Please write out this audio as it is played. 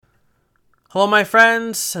Hello, my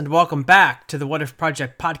friends, and welcome back to the What If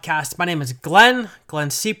Project podcast. My name is Glenn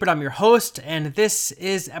Siepert. I'm your host, and this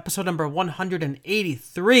is episode number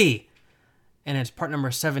 183, and it's part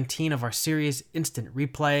number 17 of our series Instant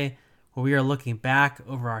Replay, where we are looking back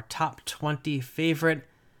over our top 20 favorite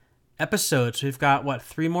episodes. We've got,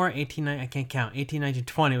 3 more? 18, I can't count. 18, 19,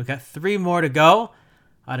 20. We've got 3 more to go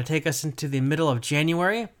to take us into the middle of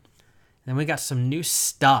January, and we got some new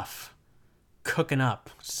stuff cooking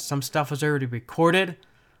up. Some stuff was already recorded.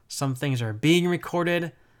 Some things are being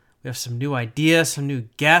recorded. We have some new ideas, some new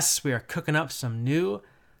guests. We are cooking up some new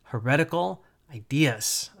heretical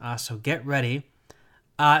ideas. So get ready.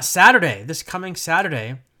 This coming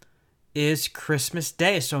Saturday, is Christmas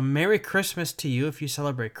Day. So Merry Christmas to you if you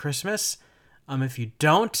celebrate Christmas. If you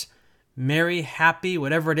don't, Merry, Happy,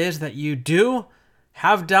 whatever it is that you do,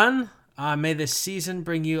 have done. May this season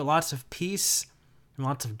bring you lots of peace and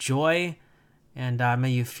lots of joy. And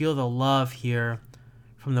may you feel the love here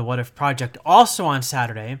from the What If Project. Also on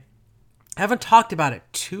Saturday, I haven't talked about it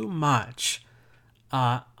too much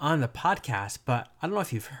on the podcast, but I don't know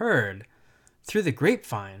if you've heard through the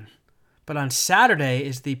grapevine, but on Saturday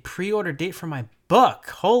is the pre-order date for my book.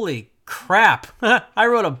 Holy crap. I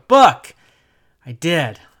wrote a book. I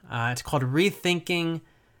did. It's called Rethinking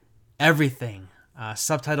Everything,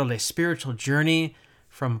 subtitled A Spiritual Journey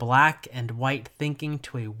from Black and White Thinking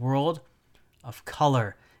to a World of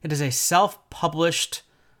Color. It is a self-published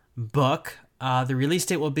book. The release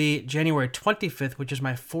date will be January 25th, which is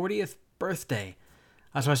my 40th birthday.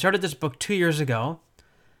 So I started this book 2 years ago,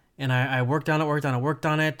 and I worked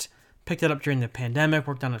on it, picked it up during the pandemic,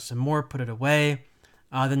 worked on it some more, put it away.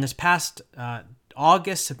 Then this past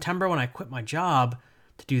August, September, when I quit my job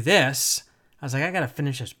to do this, I was like, I got to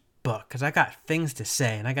finish this book because I got things to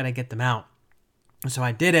say, and I got to get them out. And so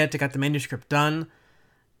I did it. I got the manuscript done.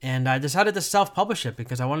 And I decided to self-publish it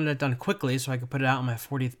because I wanted it done quickly so I could put it out on my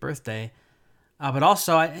 40th birthday. But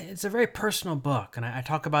also, it's a very personal book, and I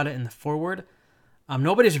talk about it in the foreword.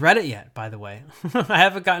 Nobody's read it yet, by the way. I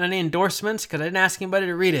haven't gotten any endorsements because I didn't ask anybody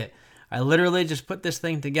to read it. I literally just put this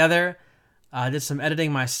thing together, did some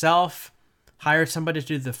editing myself, hired somebody to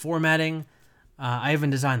do the formatting. I even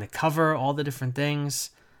designed the cover, all the different things.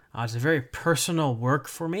 It's a very personal work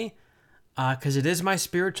for me because it is my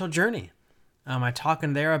spiritual journey. I talk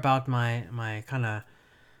in there about my kind of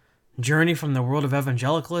journey from the world of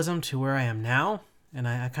evangelicalism to where I am now. And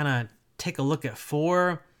I kind of take a look at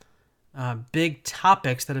 4 big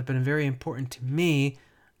topics that have been very important to me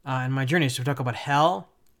in my journey. So we talk about hell,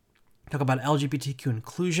 we talk about LGBTQ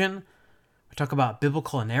inclusion, we talk about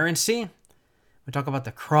biblical inerrancy, we talk about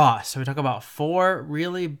the cross. So we talk about 4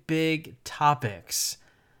 really big topics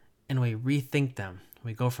and we rethink them.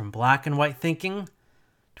 We go from black and white thinking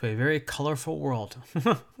to a very colorful world.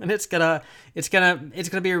 And it's gonna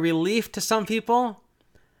be a relief to some people.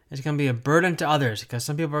 It's gonna be a burden to others because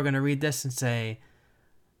some people are gonna read this and say,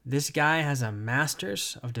 this guy has a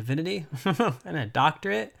master's of divinity and a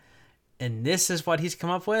doctorate, and this is what he's come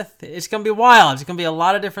up with. It's gonna be wild. It's gonna be a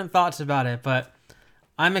lot of different thoughts about it, but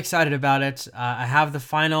I'm excited about it. I have the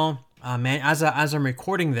final as I'm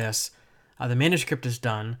recording this, the manuscript is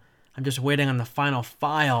done. I'm just waiting on the final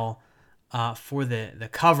file for the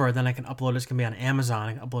cover. Then I can upload it. It's going to be on Amazon.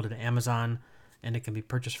 I can upload it to Amazon, and it can be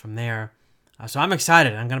purchased from there. So I'm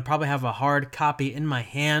excited. I'm going to probably have a hard copy in my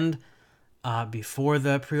hand before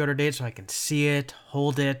the pre-order date so I can see it,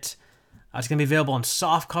 hold it. It's going to be available in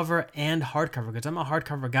softcover and hardcover because I'm a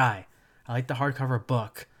hardcover guy. I like the hardcover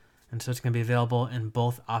book, and so it's going to be available in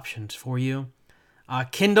both options for you.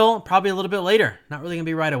 Kindle, probably a little bit later. Not really going to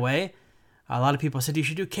be right away. A lot of people said you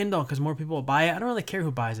should do Kindle because more people will buy it. I don't really care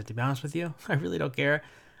who buys it, to be honest with you. I really don't care.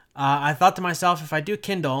 I thought to myself, if I do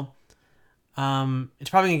Kindle, it's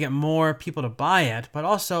probably going to get more people to buy it. But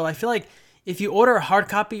also, I feel like if you order a hard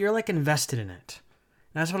copy, you're like invested in it.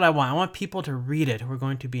 And that's what I want. I want people to read it who are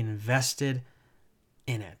going to be invested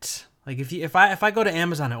in it. Like if I go to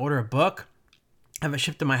Amazon and order a book, have it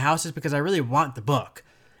shipped to my house, it's because I really want the book.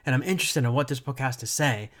 And I'm interested in what this book has to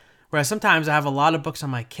say. Whereas sometimes I have a lot of books on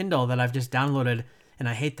my Kindle that I've just downloaded and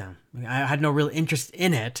I hate them. I had no real interest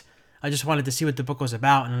in it. I just wanted to see what the book was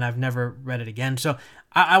about, and I've never read it again. So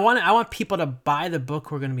I want people to buy the book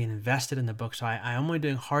who are going to be invested in the book. So I'm only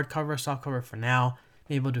doing hardcover, softcover for now.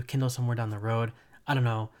 Maybe we'll do Kindle somewhere down the road. I don't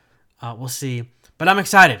know. We'll see. But I'm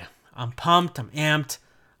excited. I'm pumped. I'm amped.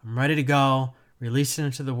 I'm ready to go. Release it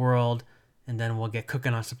into the world, and then we'll get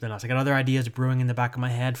cooking on something else. I got other ideas brewing in the back of my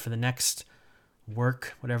head for the next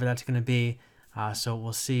work, whatever that's going to be. So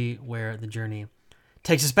we'll see where the journey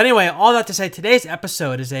takes us. But anyway, all that to say, today's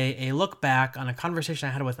episode is a look back on a conversation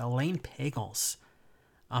I had with Elaine Pagels.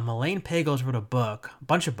 Elaine Pagels wrote a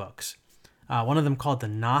bunch of books. One of them called The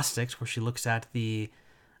Gnostics, where she looks at the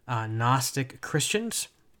Gnostic Christians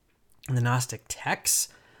and the Gnostic texts,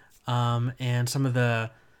 and some of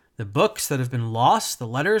the books that have been lost, the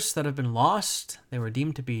letters that have been lost. They were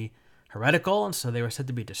deemed to be heretical, and so they were said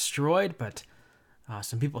to be destroyed, but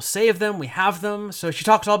some people saved them. We have them. So she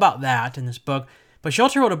talks all about that in this book. But she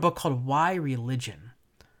also wrote a book called Why Religion,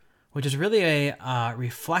 which is really a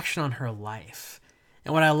reflection on her life.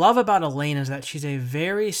 And what I love about Elaine is that she's a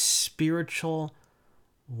very spiritual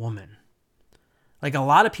woman. Like, a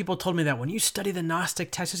lot of people told me that when you study the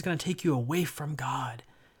Gnostic text, it's going to take you away from God.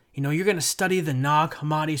 You know, you're going to study the Nag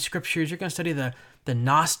Hammadi scriptures. You're going to study the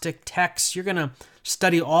Gnostic texts. You're going to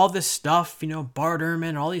study all this stuff, you know, Bart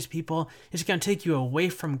Ehrman, all these people. It's going to take you away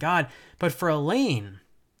from God. But for Elaine,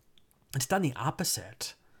 it's done the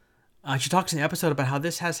opposite. She talks in the episode about how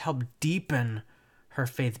this has helped deepen her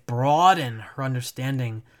faith, broaden her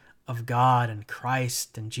understanding of God and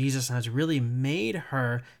Christ and Jesus, and has really made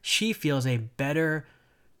her, she feels, a better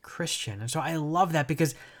Christian. And so I love that,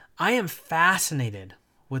 because I am fascinated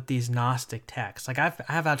with these Gnostic texts. Like, I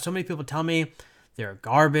have had so many people tell me they're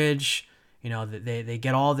garbage, you know, that they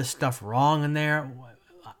get all this stuff wrong in there.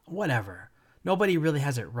 Whatever. Nobody really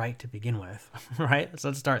has it right to begin with, right? So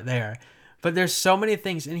let's start there. But there's so many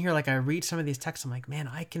things in here. Like, I read some of these texts, I'm like, man,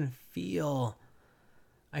 I can feel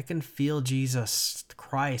Jesus,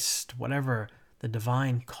 Christ, whatever, the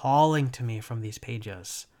divine calling to me from these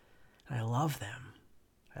pages. And I love them.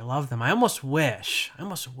 I love them. I almost wish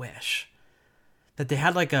that they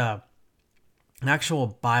had like an actual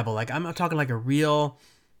Bible. Like, I'm talking like a real,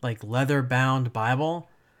 like, leather-bound Bible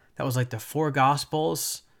that was like the 4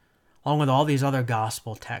 Gospels, along with all these other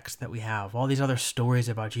gospel texts that we have, all these other stories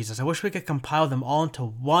about Jesus. I wish we could compile them all into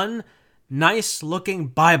one nice-looking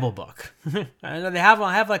Bible book. I know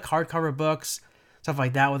I have like hardcover books, stuff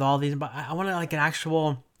like that with all these, but I want like an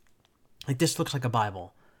actual, like, this looks like a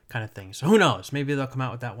Bible kind of thing. So who knows? Maybe they'll come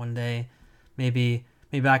out with that one day. Maybe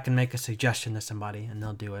I can make a suggestion to somebody and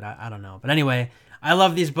they'll do it. I don't know. But anyway, I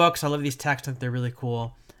love these books. I love these texts. I think they're really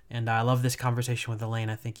cool. And I love this conversation with Elaine.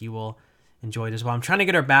 I think you will enjoy it as well. I'm trying to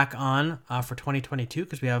get her back on for 2022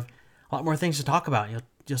 because we have a lot more things to talk about.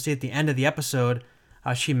 You'll see at the end of the episode,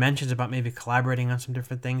 she mentions about maybe collaborating on some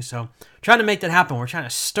different things. So trying to make that happen. We're trying to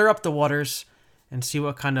stir up the waters and see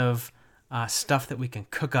what kind of stuff that we can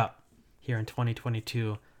cook up here in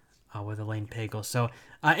 2022 with Elaine Pagels. So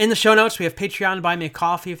in the show notes, we have Patreon, Buy Me a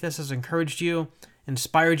Coffee. If this has encouraged you,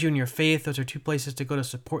 inspired you in your faith, those are 2 places to go to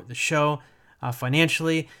support the show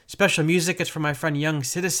financially. Special music is from my friend Young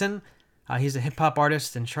Citizen. He's a hip-hop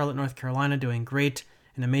artist in Charlotte, North Carolina, doing great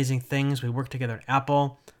and amazing things. We work together at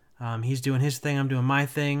Apple. He's doing his thing, I'm doing my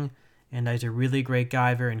thing, and he's a really great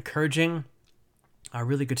guy, very encouraging,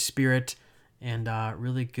 really good spirit, and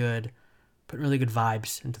really good, putting really good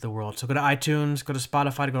vibes into the world. So go to iTunes, go to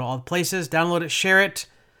Spotify, to go to all the places, download it, share it,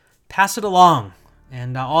 pass it along.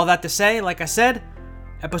 And all that to say, like I said,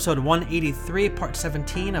 episode 183, part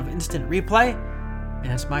 17 of Instant Replay,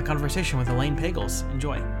 and it's my conversation with Elaine Pagels.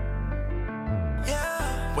 Enjoy.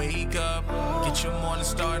 Wake up, get your morning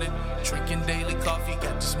started. Drinking daily coffee,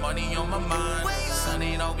 got this money on my mind. Sun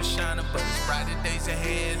ain't always shining, but it's brighter days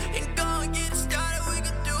ahead. It's gonna get started, we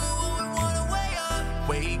can do what we wanna.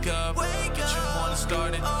 Wake up, get your morning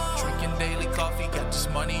started. Drinking daily coffee, got this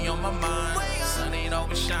money on my mind. Sun ain't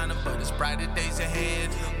always shining, but it's brighter days ahead.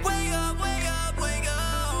 Wake up, wake up, wake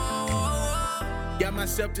up. Got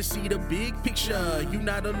myself to see the big picture. You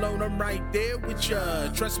not alone, I'm right there with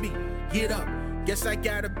ya. Trust me, get up. Guess I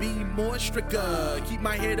gotta be more stricter. Keep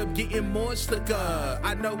my head up, getting more slicker.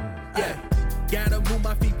 I know, yeah. Gotta move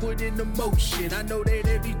my feet, put into motion. I know that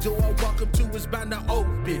every door I walk up to is bound to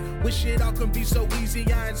open. Wish it all can be so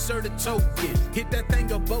easy, I insert a token. Hit that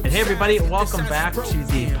thing of both. And hey everybody, welcome back to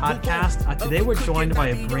the podcast. Today we're joined by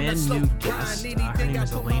a brand new guest. Her name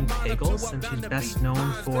is Elaine Pagels, and she's best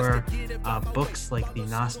known for books like the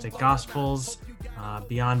Gnostic Gospels,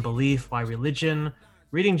 Beyond Belief, Why Religion,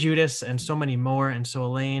 Reading Judas, and so many more. And so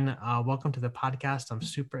Elaine, welcome to the podcast. I'm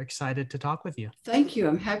super excited to talk with you. Thank you.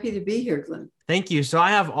 I'm happy to be here, Glenn. Thank you. So I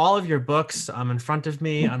have all of your books in front of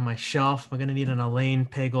me on my shelf. We're going to need an Elaine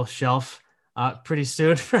Pagels shelf pretty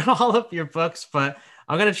soon for all of your books, but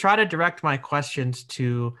I'm going to try to direct my questions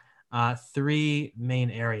to 3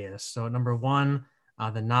 main areas. So number 1,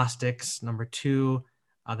 the Gnostics. Number 2,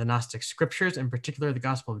 the Gnostic scriptures, in particular the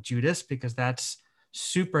Gospel of Judas, because that's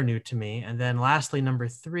super new to me. And then lastly, number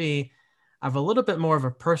 3, I have a little bit more of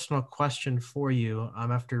a personal question for you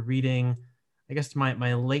after reading, I guess,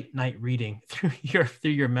 my late night reading through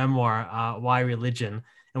your memoir, Why Religion.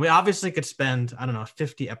 And we obviously could spend,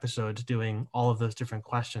 50 episodes doing all of those different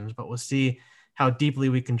questions, but we'll see how deeply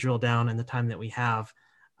we can drill down in the time that we have.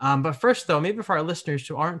 But first, though, maybe for our listeners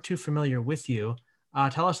who aren't too familiar with you,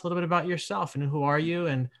 tell us a little bit about yourself and who are you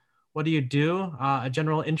and what do you do? A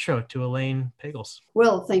general intro to Elaine Pagels.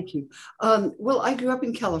 Well, thank you. Well, I grew up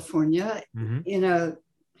in California in a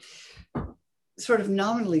sort of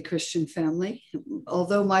nominally Christian family,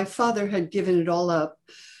 although my father had given it all up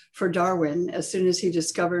for Darwin as soon as he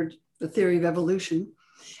discovered the theory of evolution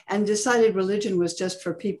and decided religion was just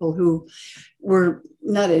for people who were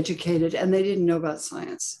not educated and they didn't know about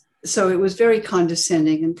science. So it was very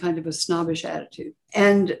condescending and kind of a snobbish attitude.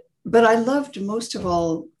 But I loved most of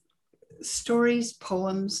all stories,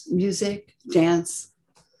 poems, music, dance,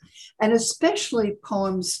 and especially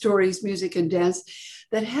poems, stories, music, and dance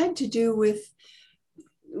that had to do with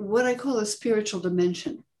what I call a spiritual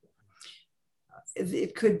dimension.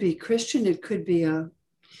 It could be Christian, it could be a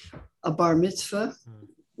bar mitzvah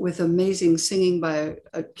with amazing singing by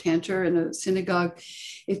a cantor in a synagogue.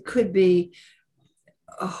 It could be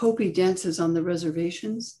Hopi dances on the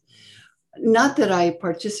reservations. Not that I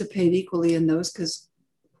participate equally in those, because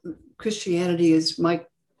Christianity is my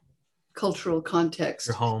cultural context.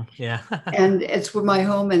 Your home, yeah. And it's my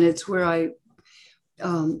home, and it's where I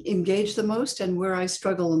engage the most and where I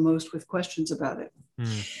struggle the most with questions about it.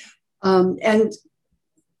 And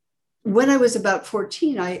when I was about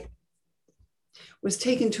 14, I was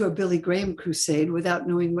taken to a Billy Graham crusade without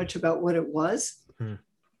knowing much about what it was.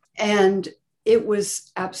 And it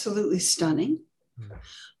was absolutely stunning.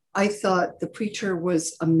 I thought the preacher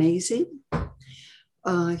was amazing.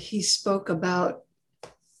 He spoke about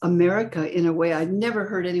America in a way I'd never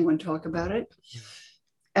heard anyone talk about it,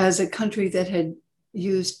 as a country that had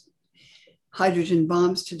used hydrogen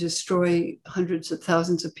bombs to destroy hundreds of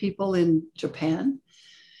thousands of people in Japan,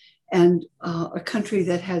 and a country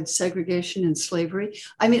that had segregation and slavery.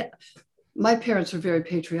 I mean, my parents were very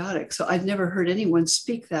patriotic, so I'd never heard anyone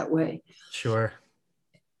speak that way. Sure.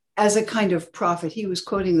 As a kind of prophet. He was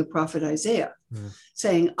quoting the prophet Isaiah,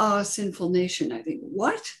 saying, sinful nation. I think,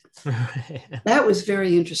 what? That was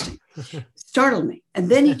very interesting. Startled me. And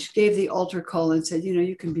then he gave the altar call and said,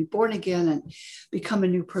 you can be born again and become a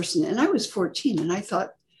new person. And I was 14 and I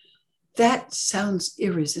thought, that sounds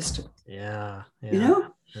irresistible. Yeah.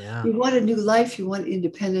 Yeah. You want a new life. You want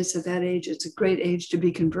independence at that age. It's a great age to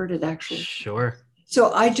be converted, actually. Sure.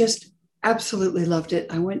 So I just absolutely loved it.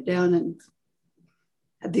 I went down and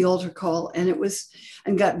had the altar call, and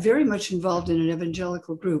got very much involved in an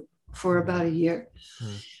evangelical group for about a year.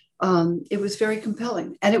 It was very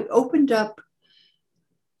compelling, and it opened up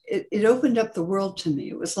the world to me.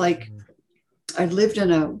 It was like I'd lived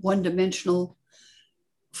in a one-dimensional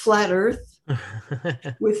flat earth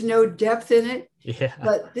with no depth in it. Yeah.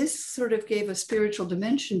 But this sort of gave a spiritual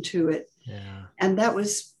dimension to it. Yeah. And that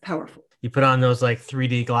was powerful. You put on those like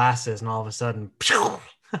 3D glasses and all of a sudden,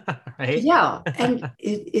 right? Yeah. And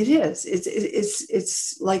it is.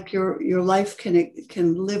 It's like your life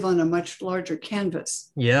can live on a much larger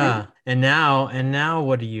canvas. Yeah. Right? And now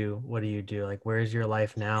what do you do? Like, where's your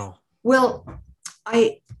life now? Well,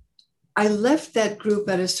 I left that group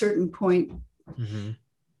at a certain point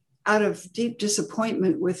out of deep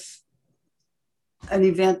disappointment with an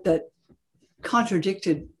event that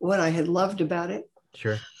contradicted what I had loved about it.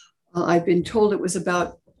 Sure. I'd been told it was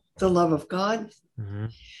about the love of God.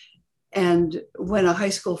 And when a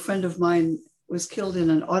high school friend of mine was killed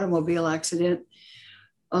in an automobile accident,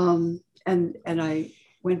 and I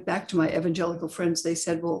went back to my evangelical friends, they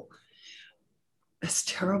said, well, that's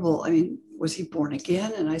terrible. I mean, was he born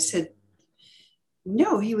again? And I said,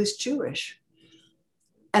 no, he was Jewish.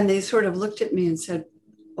 And they sort of looked at me and said,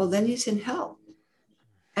 well, then he's in hell.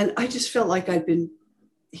 And I just felt like I'd been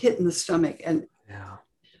hit in the stomach. And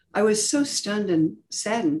I was so stunned and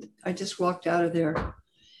saddened. I just walked out of there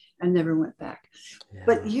and never went back. Yeah.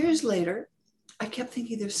 But years later, I kept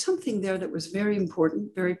thinking there's something there that was very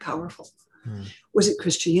important, very powerful. Was it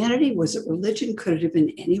Christianity? Was it religion? Could it have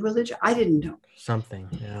been any religion? I didn't know. Something,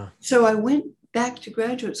 yeah. So I went back to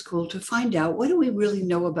graduate school to find out, what do we really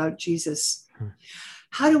know about Jesus?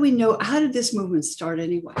 How do we know, how did this movement start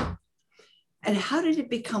anyway? And how did it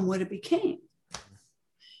become what it became?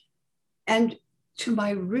 And to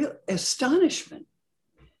my real astonishment,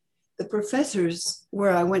 the professors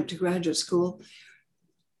where I went to graduate school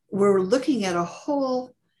were looking at a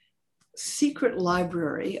whole secret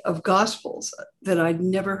library of gospels that I'd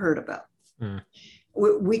never heard about.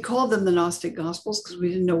 We called them the Gnostic Gospels because we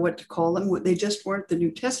didn't know what to call them. They just weren't the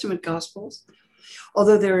New Testament Gospels,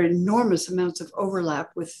 although there are enormous amounts of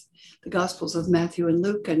overlap with the Gospels of Matthew and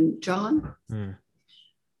Luke and John.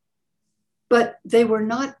 But they were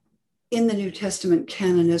not in the New Testament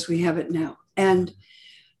canon as we have it now. And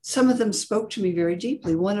some of them spoke to me very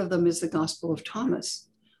deeply. One of them is the Gospel of Thomas.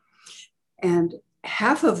 And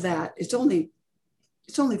half of that, it's only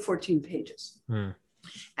 14 pages. And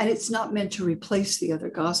it's not meant to replace the other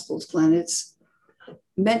Gospels, Glenn. It's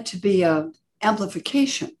meant to be an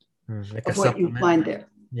amplification like of what you find there.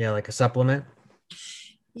 Yeah, like a supplement.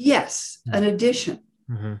 Yes, an addition.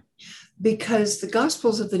 Because the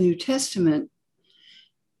Gospels of the New Testament,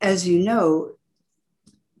 as you know,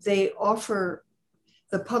 they offer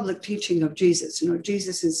the public teaching of Jesus. You know,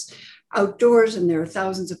 Jesus is outdoors and there are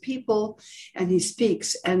thousands of people and he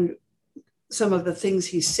speaks. And some of the things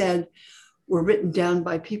he said were written down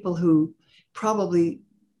by people who probably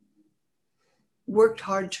worked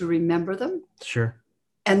hard to remember them. Sure.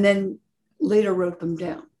 And then later wrote them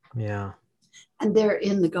down. Yeah. And they're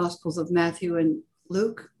in the Gospels of Matthew and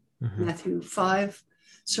Luke, Matthew 5,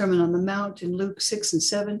 Sermon on the Mount, in Luke 6 and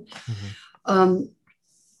 7.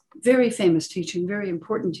 Very famous teaching, very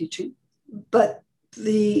important teaching. But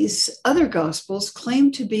these other Gospels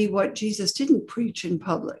claim to be what Jesus didn't preach in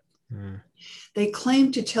public. They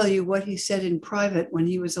claim to tell you what he said in private when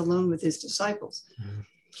he was alone with his disciples.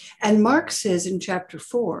 And Mark says in chapter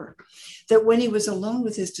 4 that when he was alone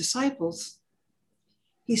with his disciples,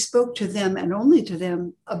 he spoke to them and only to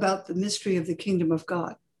them about the mystery of the kingdom of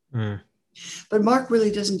God. But Mark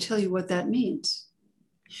really doesn't tell you what that means.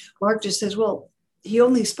 Mark just says, well, he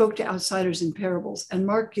only spoke to outsiders in parables, and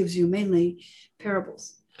Mark gives you mainly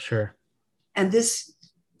parables. Sure. And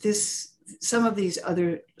some of these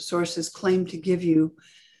other sources claim to give you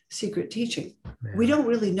secret teaching. Yeah. We don't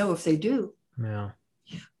really know if they do. Yeah.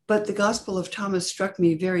 But the Gospel of Thomas struck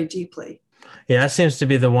me very deeply. Yeah, that seems to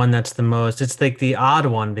be the one that's the most, it's like the odd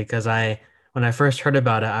one, because when I first heard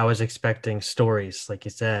about it, I was expecting stories, like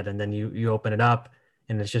you said, and then you open it up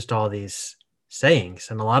and it's just all these sayings.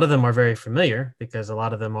 And a lot of them are very familiar because a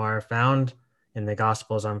lot of them are found in the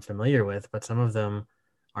Gospels I'm familiar with, but some of them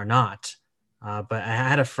are not. But I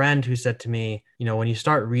had a friend who said to me, you know, when you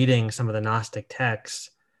start reading some of the Gnostic texts,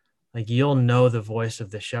 like you'll know the voice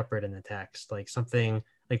of the shepherd in the text, like something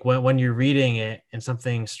like when you're reading it and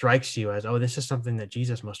something strikes you as, oh, this is something that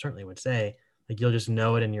Jesus most certainly would say, like you'll just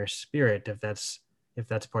know it in your spirit if that's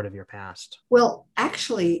part of your past. Well,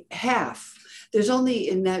 actually half. There's only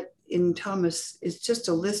in Thomas, it's just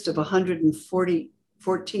a list of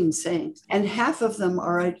 114 sayings. And half of them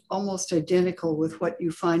are almost identical with what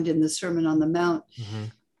you find in the Sermon on the Mount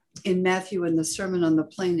in Matthew and the Sermon on the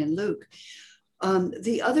Plain in Luke.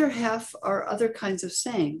 The other half are other kinds of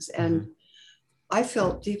sayings. And I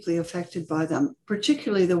felt deeply affected by them,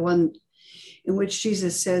 particularly the one in which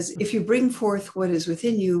Jesus says, if you bring forth what is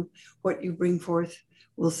within you, what you bring forth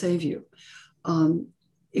will save you.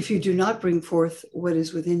 If you do not bring forth what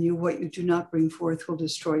is within you, what you do not bring forth will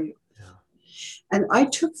destroy you. Yeah. And I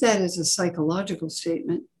took that as a psychological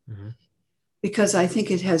statement because I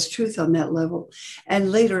think it has truth on that level.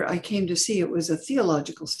 And later I came to see it was a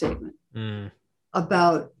theological statement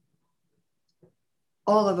about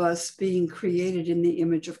all of us being created in the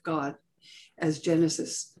image of God, as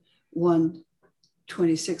Genesis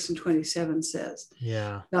 1:26 and 27 says.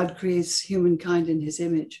 Yeah. God creates humankind in his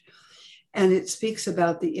image. And it speaks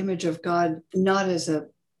about the image of God, not as a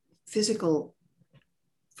physical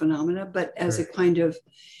phenomena, but as a kind of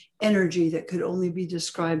energy that could only be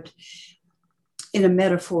described in a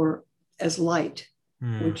metaphor as light,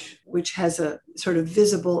 which has a sort of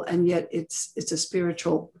visible, and yet it's a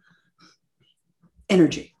spiritual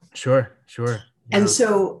energy. Sure. Yeah. And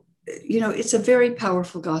so, you know, it's a very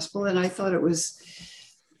powerful gospel. And I thought it was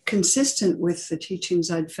consistent with the teachings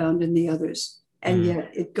I'd found in the others. And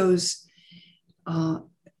yet it goes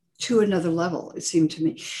to another level, it seemed to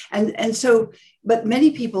me. And so, but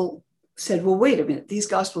many people said, well, wait a minute, these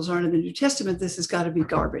gospels aren't in the New Testament. This has got to be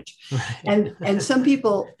garbage. Right. And some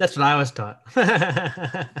people... That's what I was taught.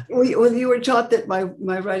 Well, you were taught that my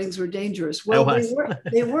writings were dangerous. Well,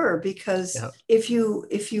 they were because if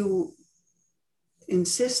you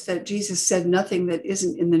insist that Jesus said nothing that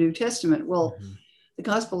isn't in the New Testament, well, the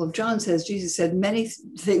Gospel of John says Jesus said many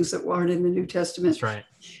things that weren't in the New Testament. That's right.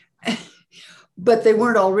 But they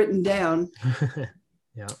weren't all written down.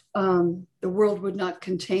 Yeah. The world would not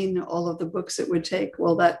contain all of the books it would take.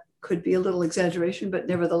 Well, that could be a little exaggeration, but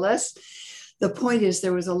nevertheless, the point is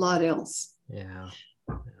there was a lot else. Yeah.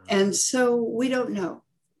 And so we don't know,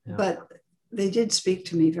 but they did speak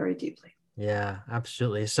to me very deeply. Yeah,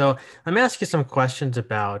 absolutely. So let me ask you some questions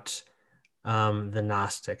about the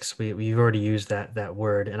Gnostics. We've already used that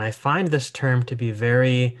word, and I find this term to be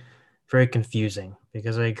very, very confusing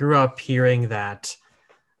because I grew up hearing that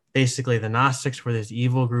basically the Gnostics were this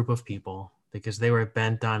evil group of people because they were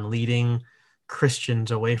bent on leading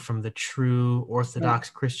Christians away from the true Orthodox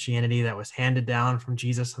Christianity that was handed down from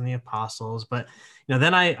Jesus and the apostles. But,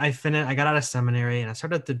 then I finished, I got out of seminary and I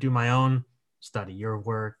started to do my own study, your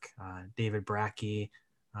work, David Brackey,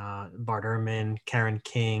 Bart Ehrman, Karen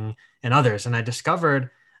King, and others. And I discovered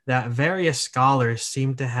that various scholars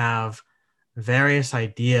seem to have various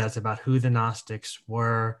ideas about who the Gnostics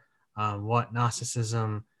were, what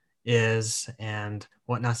Gnosticism is, and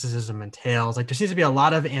what Gnosticism entails. Like, there seems to be a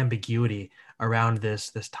lot of ambiguity around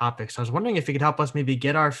this topic. So I was wondering if you could help us maybe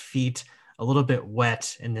get our feet a little bit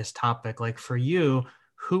wet in this topic. Like, for you,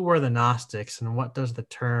 who were the Gnostics and what does the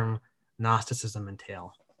term Gnosticism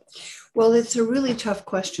entail? Well, it's a really tough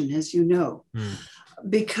question, as you know,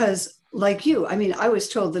 because like you, I mean, I was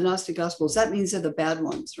told the Gnostic Gospels, that means they're the bad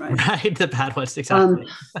ones, right? Right, the bad ones, exactly.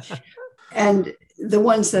 And the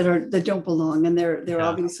ones that don't belong, and they're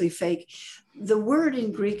obviously fake. The word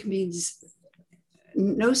in Greek means,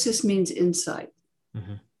 gnosis means insight.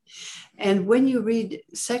 Mm-hmm. And when you read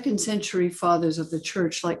second century fathers of the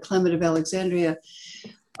church, like Clement of Alexandria,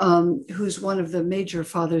 who's one of the major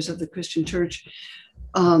fathers of the Christian church,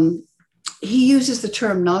 he uses the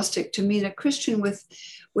term Gnostic to mean a Christian with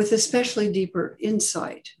especially deeper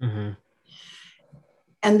insight. Mm-hmm.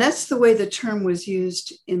 And that's the way the term was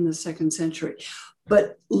used in the second century.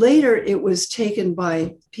 But later it was taken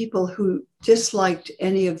by people who disliked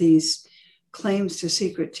any of these claims to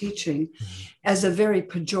secret teaching as a very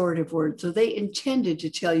pejorative word. So they intended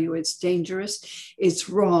to tell you it's dangerous, it's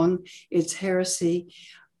wrong, it's heresy,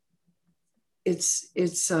 it's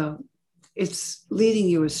leading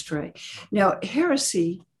you astray. Now,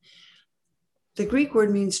 heresy, the Greek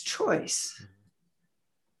word means choice.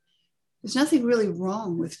 There's nothing really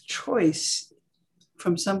wrong with choice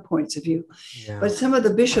from some points of view. Yeah. But some of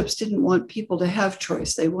the bishops didn't want people to have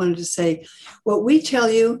choice. They wanted to say, what we tell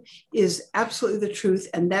you is absolutely the truth,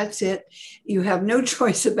 and that's it. You have no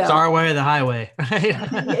choice about it. It's our way or the highway.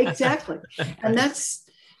 Exactly. And that's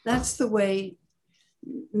the way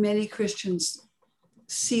many Christians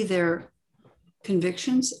see their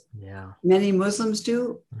convictions. Yeah. Many Muslims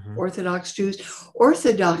do, Orthodox Jews.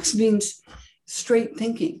 Orthodox means straight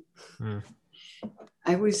thinking.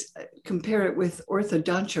 I always compare it with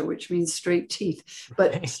orthodontia, which means straight teeth.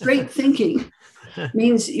 But straight thinking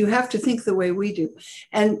means you have to think the way we do.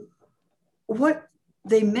 And what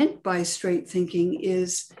they meant by straight thinking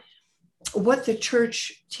is what the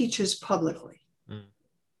church teaches publicly.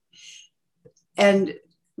 And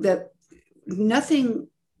that nothing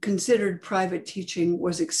considered private teaching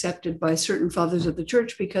was accepted by certain fathers of the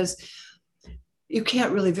church because you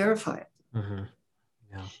can't really verify it.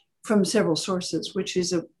 Yeah. From several sources, which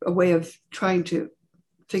is a way of trying to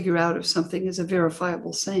figure out if something is a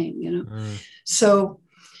verifiable saying, So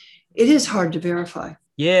it is hard to verify.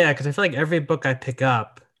 Yeah, because I feel like every book I pick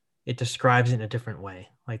up, it describes it in a different way.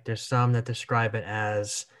 Like there's some that describe it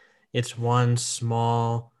as it's one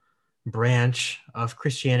small branch of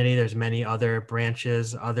Christianity. There's many other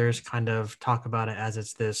branches. Others kind of talk about it as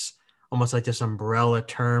it's this almost like this umbrella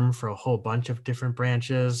term for a whole bunch of different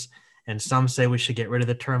branches. And some say we should get rid of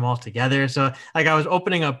the term altogether. So like I was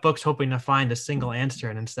opening up books hoping to find a single answer,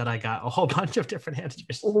 and instead I got a whole bunch of different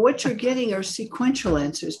answers. What you're getting are sequential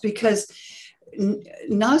answers, because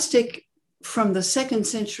Gnostic from the second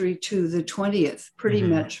century to the 20th pretty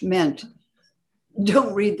much meant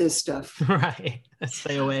don't read this stuff. Right.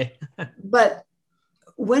 Stay away. But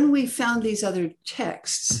when we found these other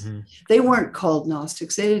texts, they weren't called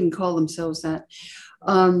Gnostics. They didn't call themselves that.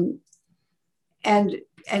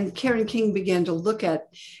 And Karen King began to look at,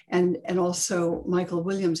 and also Michael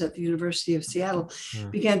Williams at the University of Seattle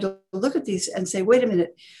began to look at these and say, wait a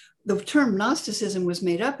minute, the term Gnosticism was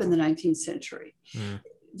made up in the 19th century.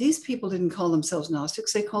 These people didn't call themselves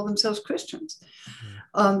Gnostics, they called themselves Christians.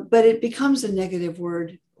 But it becomes a negative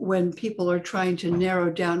word when people are trying to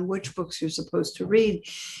narrow down which books you're supposed to read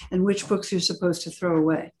and which books you're supposed to throw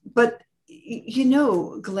away. But,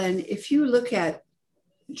 Glenn, if you look at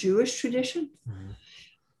Jewish tradition,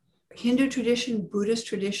 Hindu tradition, Buddhist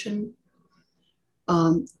tradition,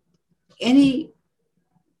 any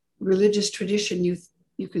religious tradition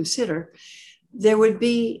you consider, there would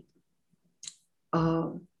be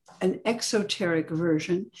an exoteric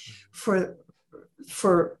version for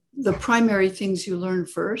the primary things you learn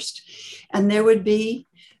first, and there would be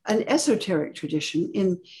an esoteric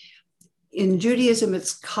tradition. In Judaism,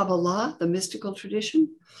 it's Kabbalah, the mystical tradition.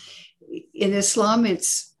 In Islam,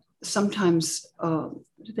 it's sometimes, what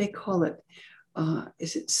do they call it?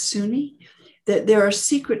 Is it Sunni? That there are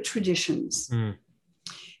secret traditions.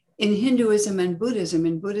 in Hinduism and Buddhism.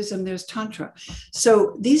 In Buddhism, there's Tantra.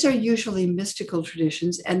 So these are usually mystical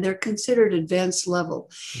traditions, and they're considered advanced level.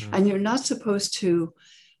 And you're not supposed to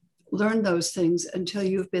learn those things until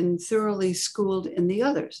you've been thoroughly schooled in the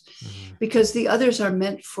others, because the others are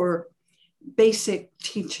meant for basic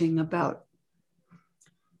teaching about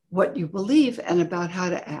what you believe and about how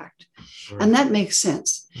to act. And that makes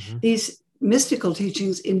sense. These mystical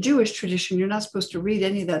teachings in Jewish tradition, you're not supposed to read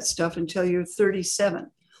any of that stuff until you're 37.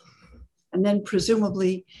 And then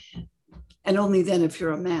presumably, and only then if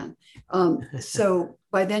you're a man. So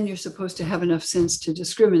by then you're supposed to have enough sense to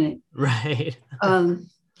discriminate. Right.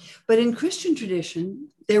 But in Christian tradition,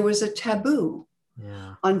 there was a taboo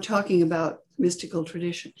on talking about mystical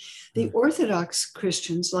tradition. The Orthodox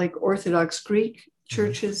Christians, like Orthodox Greek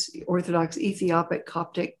churches, Orthodox Ethiopic,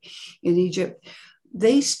 Coptic in Egypt,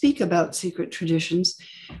 they speak about secret traditions,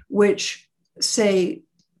 which say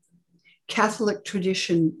Catholic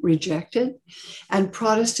tradition rejected, and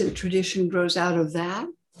Protestant tradition grows out of that,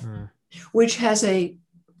 which has a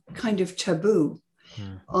kind of taboo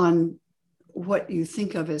on what you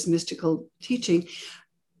think of as mystical teaching.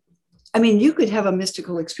 I mean, you could have a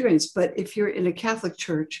mystical experience, but if you're in a Catholic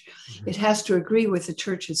church, it has to agree with the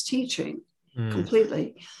church's teaching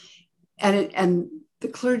completely. And the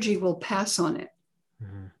clergy will pass on it.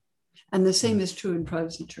 And the same is true in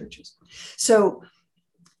Protestant churches. So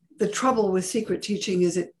the trouble with secret teaching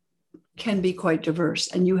is it can be quite diverse,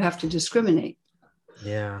 and you have to discriminate.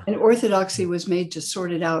 Yeah. And orthodoxy was made to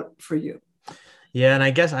sort it out for you. Yeah, and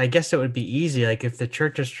I guess it would be easy. Like if the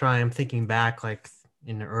church is trying, I'm thinking back like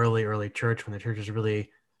in the early church, when the church is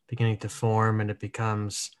really beginning to form and it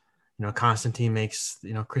becomes, Constantine makes,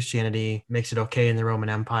 Christianity makes it okay in the Roman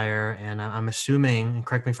Empire. And I'm assuming, and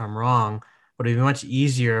correct me if I'm wrong, but it would be much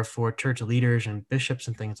easier for church leaders and bishops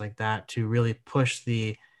and things like that to really push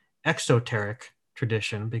the exoteric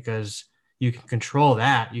tradition, because you can control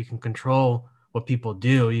that. You can control what people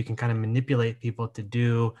do. You can kind of manipulate people to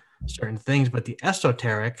do certain things, but the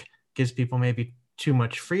esoteric gives people maybe too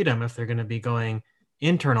much freedom if they're going to be going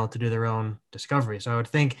internal to do their own discovery. So I would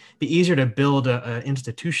think it'd be easier to build an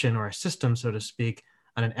institution or a system, so to speak,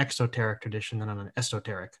 on an exoteric tradition than on an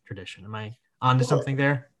esoteric tradition. Am I onto something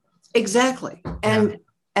there? Exactly.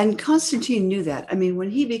 And Constantine knew that. I mean, when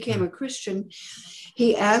he became a Christian,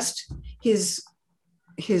 he asked his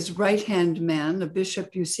right-hand man, the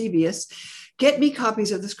Bishop Eusebius, get me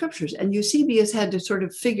copies of the scriptures. And Eusebius had to sort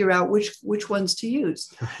of figure out which ones to use.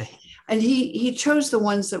 Right. And he chose the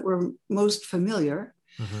ones that were most familiar,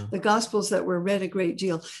 the Gospels that were read a great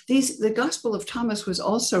deal. The Gospel of Thomas was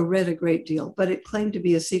also read a great deal, but it claimed to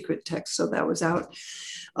be a secret text, so that was out.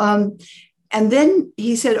 And then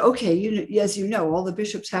he said, okay, as you know, all the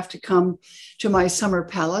bishops have to come to my summer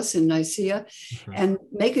palace in Nicaea and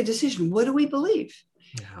make a decision. What do we believe?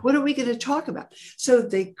 Yeah. What are we going to talk about? So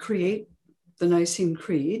they create the Nicene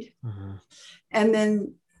Creed. And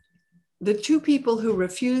then the two people who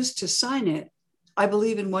refused to sign it, I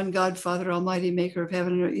believe in one God, Father Almighty, maker of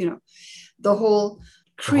heaven and earth, the whole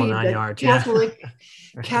creed that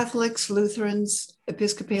Catholics, Lutherans,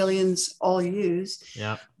 Episcopalians all use.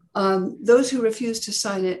 Yeah. Those who refused to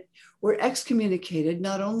sign it were excommunicated,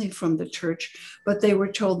 not only from the church, but they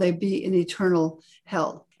were told they'd be in eternal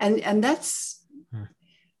hell. And that's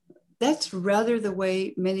rather the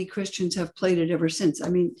way many Christians have played it ever since. I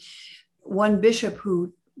mean, one bishop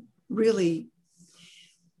who really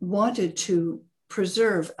wanted to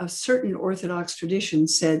preserve a certain Orthodox tradition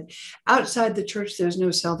said, outside the church, there's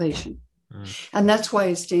no salvation. And that's why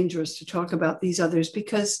it's dangerous to talk about these others,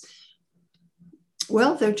 because,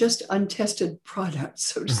 well, they're just untested products,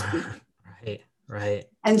 so to speak. Right.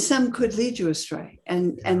 And some could lead you astray,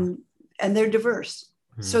 and they're diverse.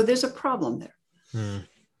 So there's a problem there.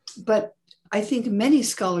 But I think many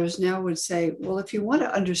scholars now would say, well, if you want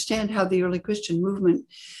to understand how the early Christian movement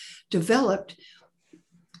developed,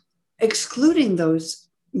 excluding those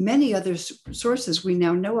many other sources we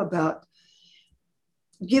now know about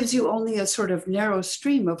gives you only a sort of narrow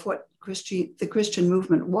stream of what the Christian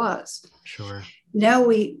movement was. Sure. Now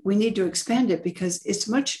we need to expand it, because it's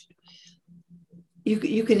much,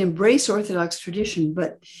 you can embrace Orthodox tradition,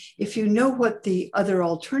 but if you know what the other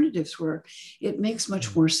alternatives were, it makes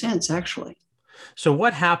much more sense, actually. So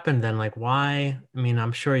what happened then? Like, why? I mean,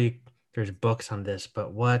 I'm sure there's books on this,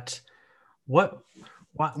 but what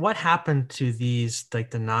happened to these,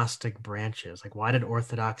 like the Gnostic branches? Like, why did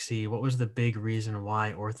Orthodoxy, what was the big reason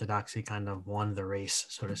why Orthodoxy kind of won the race,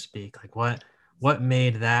 so to speak? Like what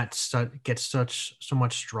made that get so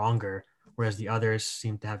much stronger, whereas the others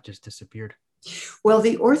seem to have just disappeared? Well,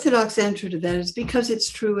 the Orthodox answer to that is because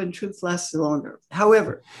it's true and truth lasts longer.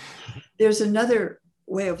 However, there's another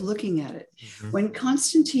way of looking at it. Mm-hmm. When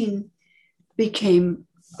Constantine became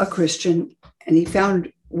a Christian and he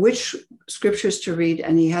found which scriptures to read,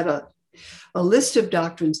 and he had a list of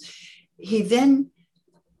doctrines, he then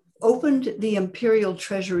opened the imperial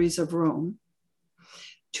treasuries of Rome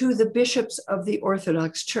to the bishops of the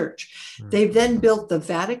Orthodox Church. Mm. They then built the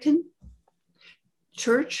Vatican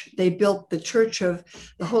Church. They built the Church of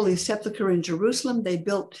the Holy Sepulchre in Jerusalem. They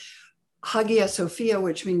built Hagia Sophia,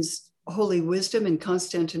 which means Holy Wisdom, in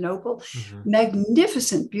Constantinople. Mm-hmm.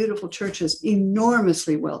 Magnificent, beautiful churches,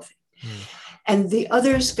 enormously wealthy. Mm. And the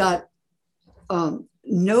others got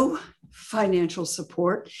no financial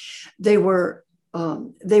support. They were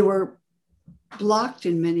blocked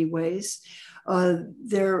in many ways.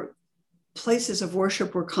 Their places of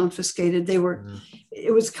worship were confiscated.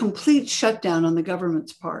 It was complete shutdown on the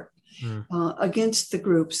government's part against the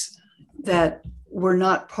groups that were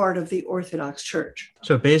not part of the Orthodox Church.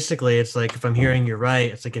 So basically, it's like, if I'm hearing you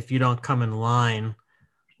right, it's like if you don't come in line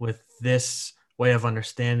with this way of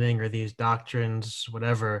understanding or these doctrines,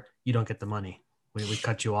 whatever, you don't get the money. We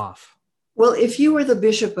cut you off. Well, if you were the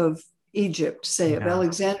bishop of Egypt, say, of Yeah.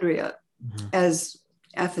 Alexandria, Mm-hmm. as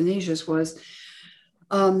Athanasius was,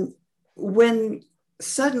 when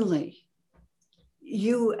suddenly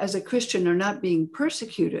you as a Christian are not being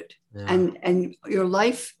persecuted and your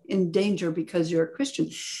life in danger because you're a Christian,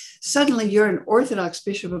 suddenly you're an Orthodox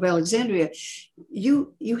bishop of Alexandria,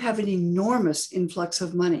 you have an enormous influx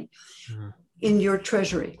of money in your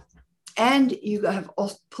treasury. And you have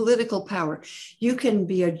political power. You can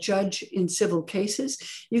be a judge in civil cases.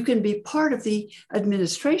 You can be part of the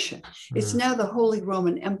administration. It's now the Holy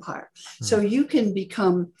Roman Empire. So you can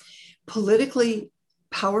become politically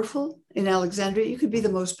powerful in Alexandria. You could be the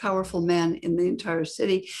most powerful man in the entire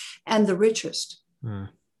city and the richest.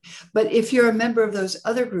 But if you're a member of those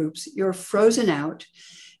other groups, you're frozen out.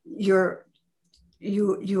 You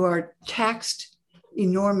are taxed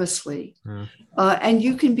enormously, and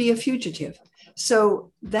you can be a fugitive.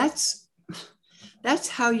 So that's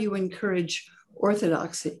how you encourage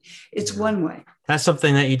orthodoxy. It's one way. That's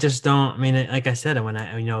something that you just don't. I mean, like I said,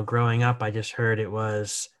 when growing up, I just heard it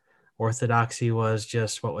was orthodoxy was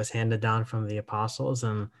just what was handed down from the apostles,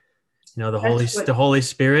 and the Holy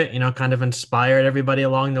Spirit, kind of inspired everybody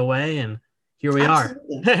along the way, and here we are.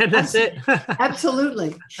 And that's it.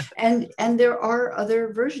 Absolutely. And there are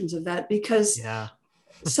other versions of that, because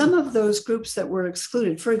some of those groups that were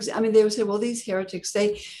excluded, for example, they would say, well, these heretics,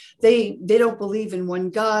 they don't believe in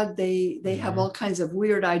one God. They have all kinds of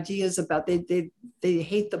weird ideas about they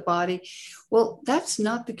hate the body. Well, that's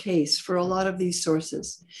not the case for a lot of these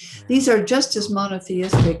sources. These are just as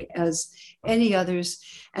monotheistic as any others,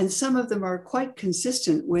 and some of them are quite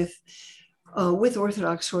consistent with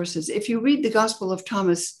Orthodox sources. If you read the Gospel of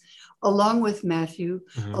Thomas, along with Matthew,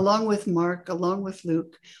 along with Mark, along with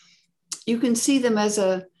Luke, you can see them as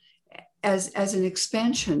an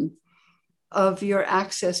expansion of your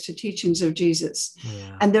access to teachings of Jesus.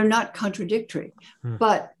 And they're not contradictory.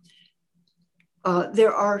 But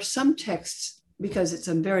there are some texts, because it's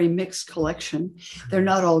a very mixed collection, they're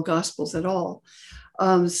not all Gospels at all.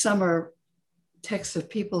 Some are texts of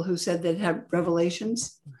people who said they'd have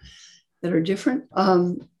revelations that are different.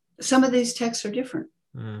 Some of these texts are different.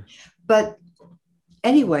 But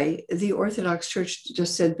anyway, the Orthodox Church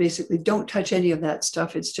just said, basically, don't touch any of that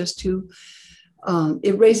stuff. It's just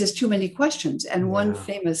it raises too many questions. And one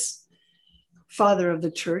famous father of the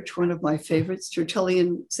church, one of my favorites,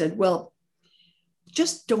 Tertullian, said, well,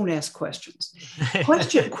 just don't ask questions.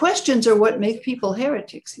 Questions are what make people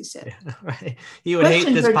heretics, he said. Right. He would hate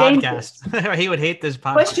this podcast. He would hate this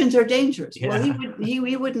podcast. Questions are dangerous. Well,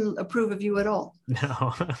 he wouldn't approve of you at all.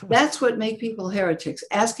 No. That's what make people heretics,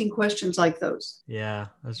 asking questions like those. Yeah,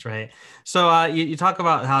 that's right. So you talk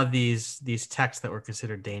about how these texts that were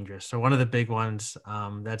considered dangerous. So one of the big ones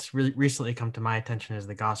that's really recently come to my attention is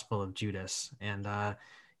the Gospel of Judas. And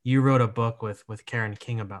you wrote a book with Karen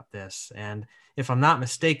King about this. And if I'm not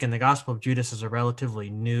mistaken, the Gospel of Judas is a relatively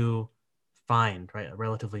new find, right? A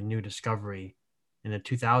relatively new discovery in the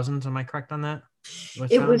 2000s. Am I correct on that?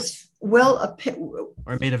 It was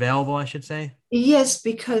or made available, I should say. Yes,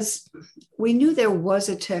 because we knew there was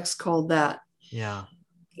a text called that. Yeah.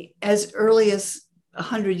 As early as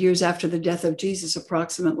 100 years after the death of Jesus,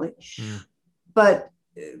 approximately. But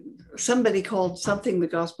somebody called something the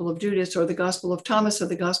Gospel of Judas, or the Gospel of Thomas, or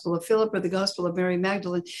the Gospel of Philip, or the Gospel of Mary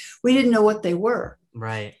Magdalene. We didn't know what they were.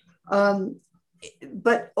 Right.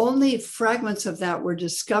 But only fragments of that were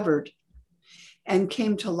discovered and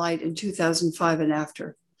came to light in 2005 and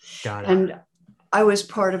after. Got it. And I was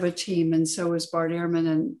part of a team, and so was Bart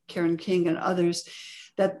Ehrman and Karen King and others,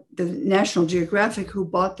 that the National Geographic, who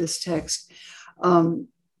bought this text,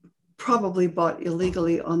 probably bought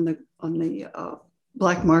illegally on the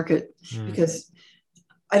black market, because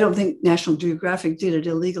I don't think National Geographic did it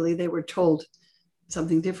illegally. They were told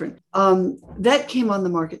something different. That came on the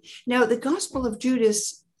market. Now, the Gospel of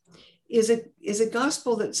Judas is a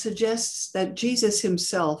gospel that suggests that Jesus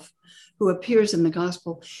himself, who appears in the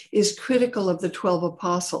gospel, is critical of the 12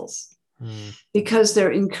 apostles because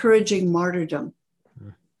they're encouraging martyrdom.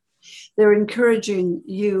 They're encouraging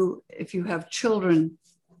you, if you have children,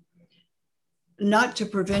 not to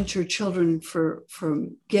prevent your children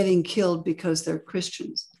from getting killed because they're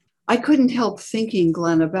Christians. I couldn't help thinking,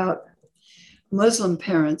 Glenn, about Muslim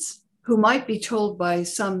parents who might be told by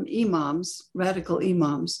some imams, radical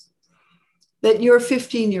imams, that your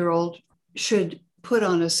 15-year-old should put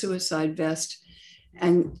on a suicide vest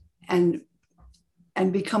and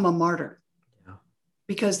become a martyr,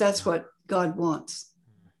 because that's what God wants.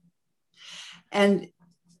 And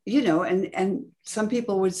and some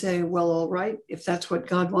people would say, well, all right, if that's what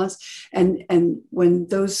God wants. And when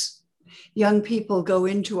those young people go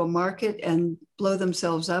into a market and blow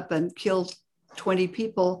themselves up and kill 20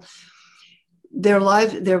 people,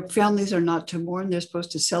 their families are not to mourn. They're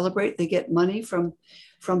supposed to celebrate. They get money from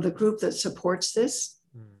the group that supports this.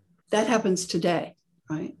 That happens today,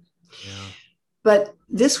 right? Yeah. But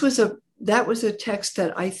that was a text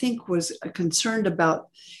that I think was concerned about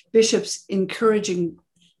bishops encouraging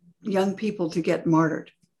young people to get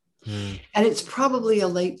martyred. And it's probably a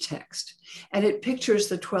late text. And it pictures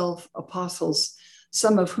the 12 apostles,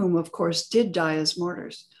 some of whom, of course, did die as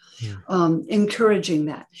martyrs, encouraging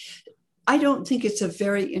that. I don't think it's a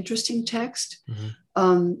very interesting text,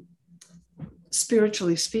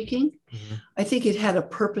 spiritually speaking. I think it had a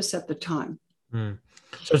purpose at the time.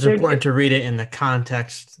 So it's important to read it in the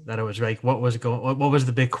context that it was like, what was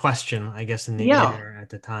the big question, I guess, in the air at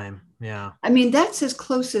the time. Yeah. I mean, that's as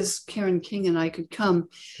close as Karen King and I could come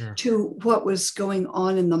to what was going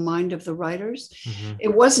on in the mind of the writers.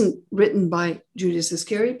 It wasn't written by Judas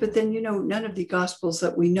Iscariot, but then, none of the Gospels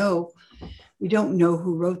that we know, we don't know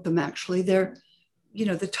who wrote them actually. They're,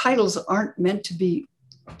 the titles aren't meant to be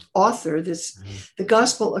author. The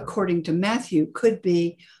Gospel according to Matthew could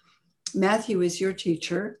be, Matthew is your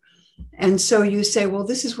teacher. And so you say, well,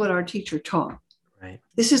 this is what our teacher taught. Right.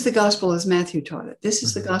 This is the gospel as Matthew taught it. This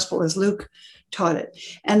is the gospel as Luke taught it.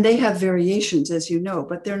 And they have variations, as you know,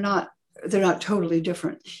 but they're not totally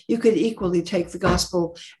different. You could equally take the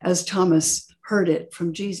gospel as Thomas heard it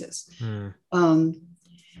from Jesus. And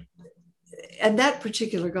that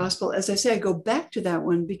particular gospel, as I say, I go back to that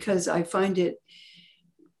one because I find it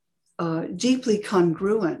deeply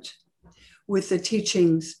congruent with the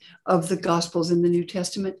teachings of the Gospels in the New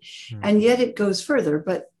Testament. And yet it goes further.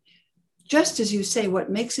 But just as you say, what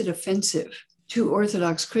makes it offensive to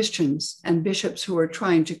Orthodox Christians and bishops who are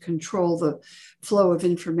trying to control the flow of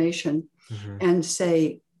information and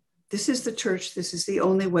say, this is the church, this is the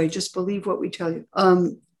only way, just believe what we tell you,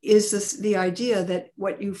 is the idea that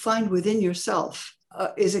what you find within yourself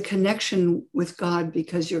is a connection with God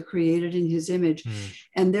because you're created in his image.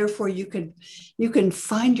 And therefore you can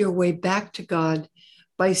find your way back to God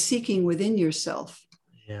by seeking within yourself.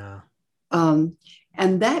 Yeah.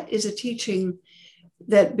 And that is a teaching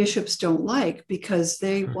that bishops don't like because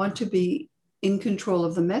they want to be in control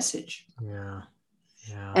of the message. Yeah.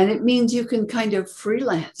 Yeah. And it means you can kind of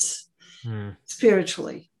freelance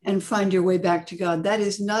spiritually and find your way back to God. That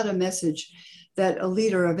is not a message that a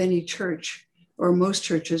leader of any church or most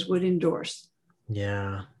churches would endorse.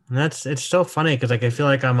 Yeah. And it's so funny because I feel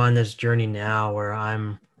like I'm on this journey now where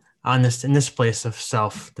I'm in this place of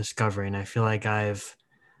self-discovery. And I feel like I've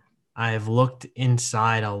looked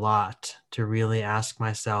inside a lot to really ask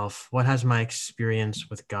myself, what has my experience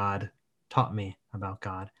with God taught me about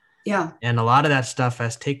God? Yeah. And a lot of that stuff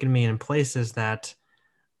has taken me in places that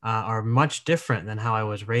are much different than how I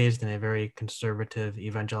was raised in a very conservative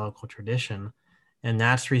evangelical tradition. And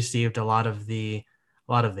that's received a lot of the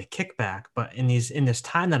kickback. But in this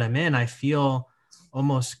time that I'm in, I feel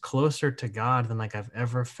almost closer to God than like I've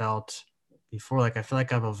ever felt before. Like I feel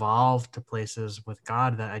like I've evolved to places with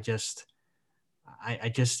God that I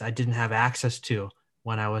didn't have access to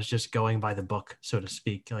when I was just going by the book, so to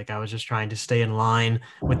speak. Like I was just trying to stay in line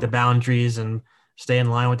with the boundaries and stay in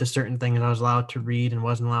line with the certain things I was allowed to read and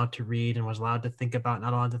wasn't allowed to read and was allowed to think about,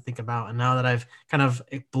 not allowed to think about. And now that I've kind of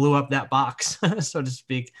blew up that box, so to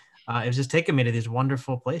speak, it's just taken me to these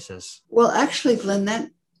wonderful places. Well, actually, Glenn, that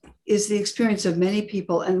is the experience of many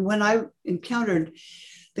people. And when I encountered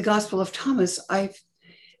the Gospel of Thomas,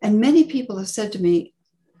 and many people have said to me,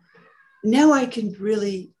 now I can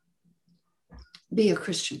really be a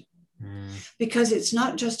Christian because it's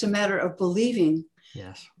not just a matter of believing.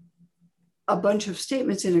 Yes. a bunch of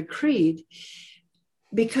statements in a creed,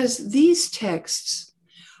 because these texts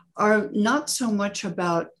are not so much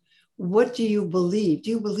about what do you believe? Do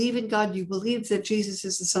you believe in God? Do you believe that Jesus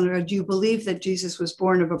is the Son of God? Do you believe that Jesus was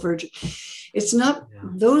born of a virgin? It's not,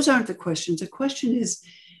 those aren't the questions. The question is,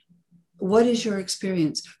 what is your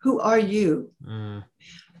experience? Who are you?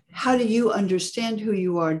 How do you understand who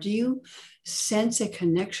you are? Do you sense a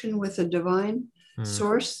connection with a divine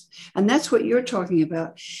source? And that's what you're talking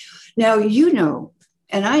about. Now, you know,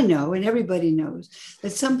 and I know, and everybody knows,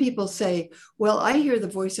 that some people say, well, I hear the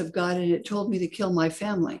voice of God and it told me to kill my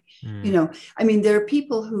family. You know, I mean, there are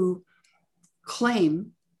people who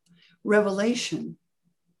claim revelation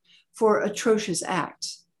for atrocious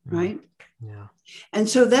acts, right? Yeah. And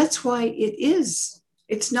so that's why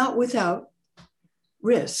it's not without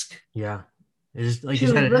risk. Yeah. It is, like to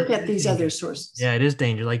you said, look at these other sources. Yeah, it is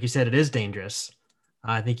dangerous. Like you said, it is dangerous.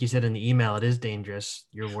 I think you said in the email, it is dangerous,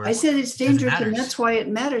 your work. I said it's dangerous, and that's why it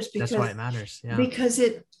matters. That's why it matters. Yeah. Because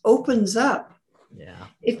it opens up. Yeah.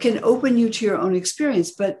 It can open you to your own experience,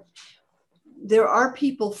 but there are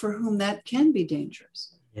people for whom that can be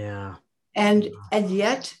dangerous. Yeah. And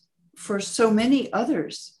yet, for so many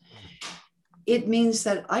others, it means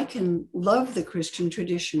that I can love the Christian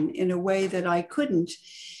tradition in a way that I couldn't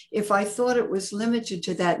if I thought it was limited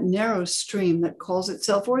to that narrow stream that calls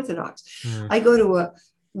itself Orthodox. I go to a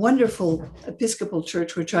wonderful Episcopal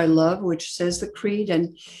church, which I love, which says the creed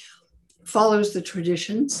and follows the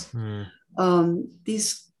traditions.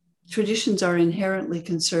 These traditions are inherently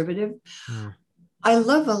conservative. I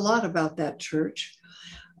love a lot about that church,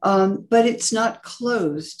 but it's not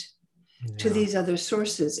closed to these other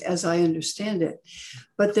sources, as I understand it.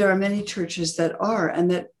 But there are many churches that are,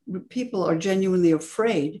 and that people are genuinely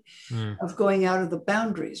afraid of going out of the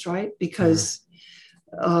boundaries, right? Because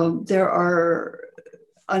there are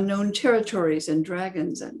unknown territories and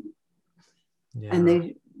dragons, and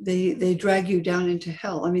they drag you down into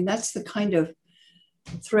hell. I mean, that's the kind of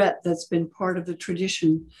threat that's been part of the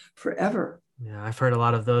tradition forever. Yeah, I've heard a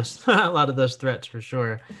lot of those, a lot of those threats for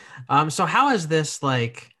sure. So how is this,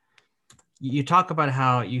 like, you talk about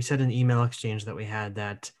how you said in the email exchange that we had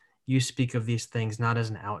that you speak of these things not as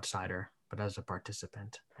an outsider, but as a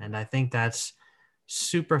participant. And I think that's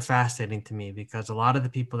super fascinating to me, because a lot of the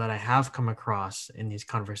people that I have come across in these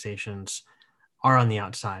conversations are on the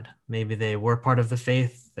outside. Maybe they were part of the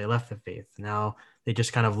faith, they left the faith. Now they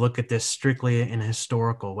just kind of look at this strictly in a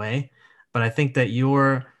historical way. But I think that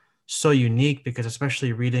you're so unique because,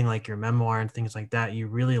 especially reading like your memoir and things like that, you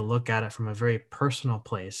really look at it from a very personal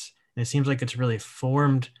place. And it seems like it's really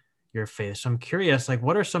formed your faith. So I'm curious, like,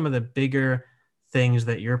 what are some of the bigger things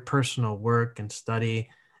that your personal work and study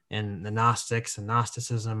and the Gnostics and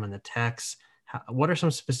Gnosticism and the texts, what are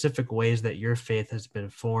some specific ways that your faith has been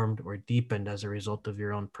formed or deepened as a result of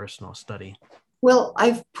your own personal study? Well,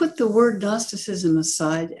 I've put the word Gnosticism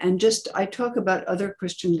aside and I talk about other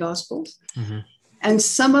Christian gospels. And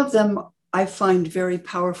some of them I find very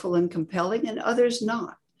powerful and compelling, and others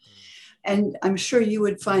not. And I'm sure you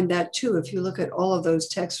would find that too if you look at all of those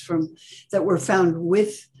texts that were found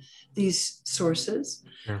with these sources.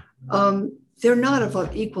 They're not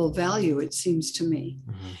of equal value, it seems to me.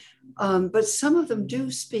 But some of them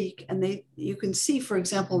do speak, and you can see, for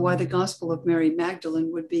example, why the Gospel of Mary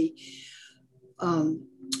Magdalene would be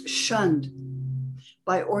shunned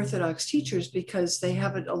by Orthodox teachers, because they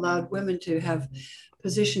haven't allowed women to have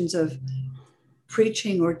positions of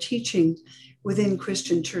preaching or teaching within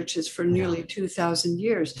Christian churches for nearly 2,000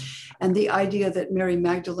 years. And the idea that Mary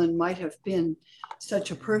Magdalene might have been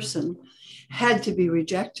such a person had to be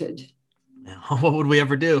rejected. What would we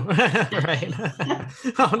ever do? Right.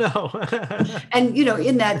 Oh, no. And, you know,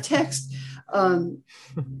 in that text,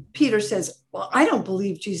 Peter says, well, I don't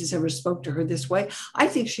believe Jesus ever spoke to her this way. I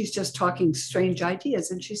think she's just talking strange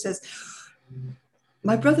ideas. And she says,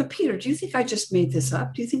 my brother Peter, do you think I just made this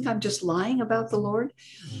up? Do you think I'm just lying about the Lord?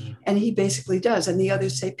 And he basically does. And the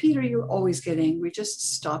others say, Peter, you always get angry.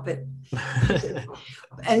 Just stop it.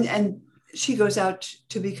 And she goes out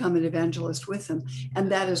to become an evangelist with him.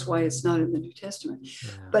 And that is why it's not in the New Testament.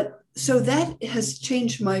 But so that has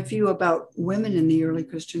changed my view about women in the early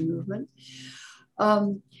Christian movement.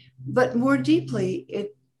 But more deeply,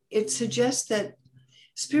 it suggests that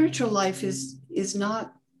spiritual life is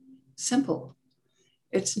not simple.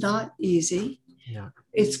 It's not easy.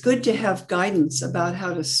 It's good to have guidance about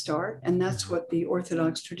how to start. And that's what the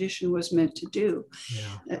Orthodox tradition was meant to do.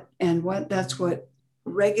 And that's what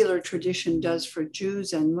regular tradition does for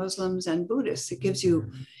Jews and Muslims and Buddhists. It gives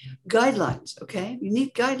you guidelines, okay? You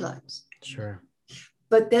need guidelines. Sure.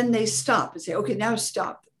 But then they stop and say, okay, now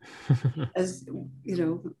stop. As you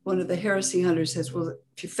know, one of the heresy hunters says, well,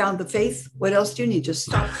 if you found the faith, what else do you need? Just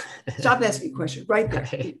stop asking questions right there.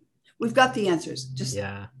 Right. We've got the answers. Just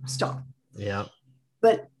stop. Yeah.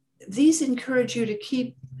 But these encourage you to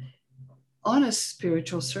keep on a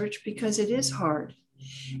spiritual search because it is hard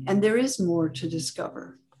and there is more to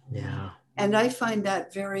discover. Yeah. And I find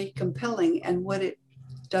that very compelling. And what it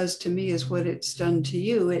does to me is what it's done to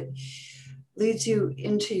you. It leads you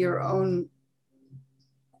into your own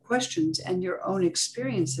questions and your own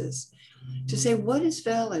experiences to say, what is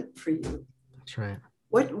valid for you? That's right.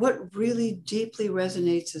 What really deeply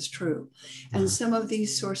resonates as true? And some of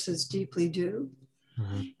these sources deeply do.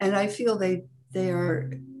 Mm-hmm. And I feel they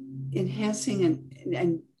are enhancing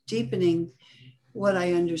and deepening what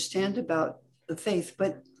I understand about the faith,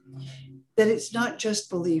 but that it's not just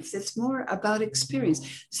belief, it's more about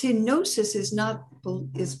experience. See, gnosis is not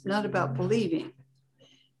about believing.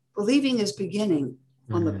 Believing is beginning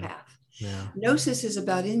on the path. Yeah. Gnosis is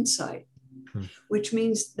about insight, which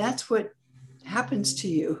means that's what happens to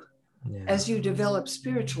you as you develop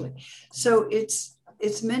spiritually. So it's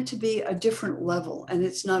meant to be a different level, and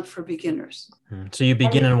it's not for beginners. So you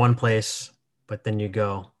begin in one place, but then you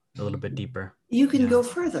go a little bit deeper. You can go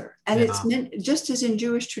further. And it's meant, just as in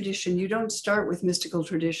Jewish tradition, you don't start with mystical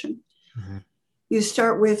tradition. Mm-hmm. You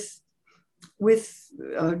start with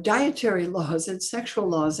dietary laws and sexual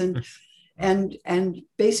laws and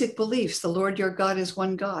basic beliefs. The Lord your God is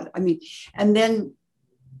one God. I mean, and then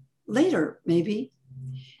later, maybe,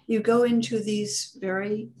 you go into these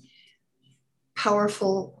very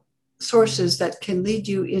powerful sources that can lead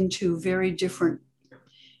you into very different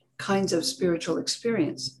kinds of spiritual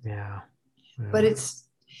experience. Yeah. But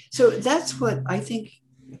so that's what I think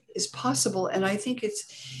is possible. And I think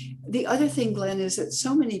the other thing, Glenn, is that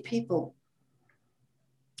so many people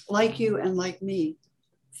like you and like me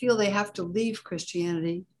feel they have to leave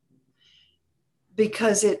Christianity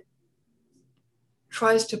because it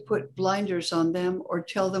tries to put blinders on them or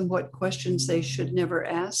tell them what questions they should never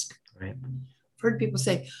ask. Right. I've heard people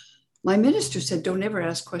say, my minister said, don't ever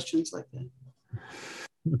ask questions like that.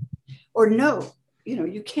 Or no,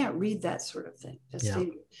 you can't read that sort of thing.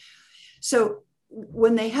 So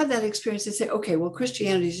when they have that experience, they say, okay, well,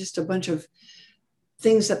 Christianity is just a bunch of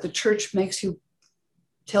things that the church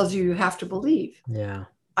tells you have to believe. Yeah.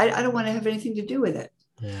 I don't want to have anything to do with it.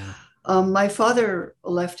 Yeah. My father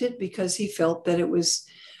left it because he felt that it was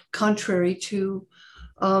contrary to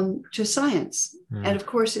science. And of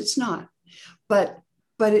course it's not. But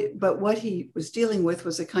what he was dealing with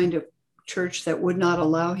was a kind of church that would not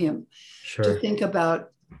allow him to think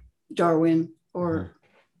about Darwin or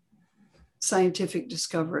scientific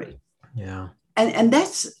discovery. Yeah. And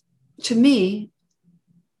that's, to me,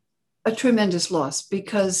 a tremendous loss,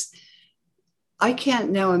 because I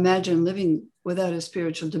can't now imagine living without a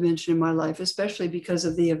spiritual dimension in my life, especially because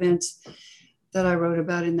of the events that I wrote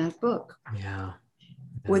about in that book. Yeah.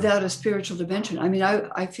 Without a spiritual dimension. I mean,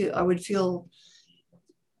 I would feel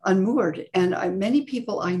unmoored. And many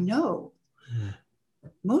people I know,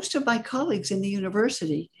 most of my colleagues in the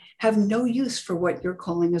university have no use for what you're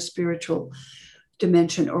calling a spiritual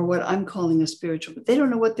dimension or what I'm calling a spiritual, but they don't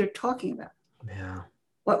know what they're talking about. Yeah.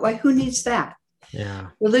 Why, who needs that? Yeah.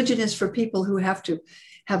 Religion is for people who have to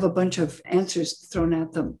have a bunch of answers thrown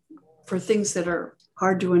at them for things that are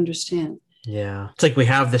hard to understand. Yeah. It's like we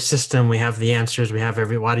have the system, we have the answers, we have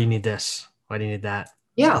why do you need this? Why do you need that?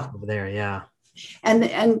 Yeah. Over there. Yeah. And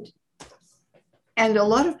a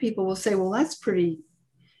lot of people will say, well, that's pretty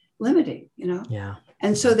limiting, Yeah.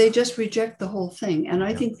 And so they just reject the whole thing. And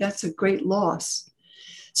I think that's a great loss.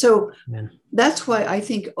 So that's why I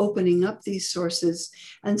think opening up these sources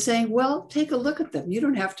and saying, well, take a look at them. You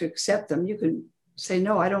don't have to accept them. You can say,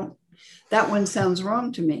 no, I don't, that one sounds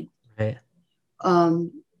wrong to me. Right.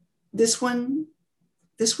 This one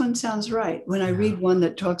sounds right. When I read one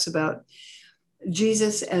that talks about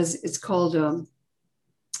Jesus, as it's called,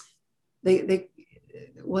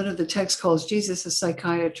 one of the texts calls Jesus a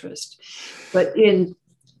psychiatrist, but in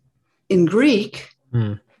Greek,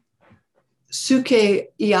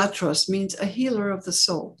 psychiatros means a healer of the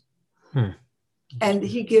soul. And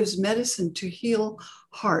he gives medicine to heal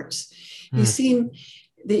hearts. He's seen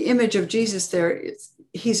the image of Jesus there.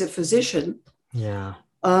 He's a physician. Yeah.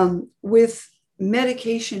 With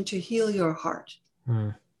medication to heal your heart.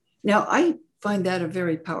 Now, I find that a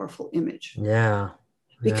very powerful image. Yeah.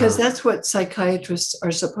 Because that's what psychiatrists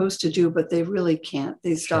are supposed to do, but they really can't.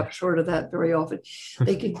 They stop short of that very often.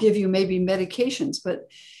 They could give you maybe medications, but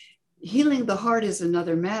healing the heart is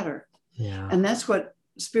another matter. Yeah. And that's what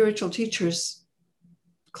spiritual teachers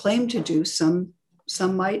claim to do. Some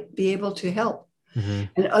might be able to help.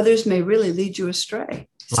 and others may really lead you astray.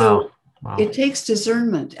 So it takes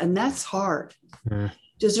discernment, and that's hard.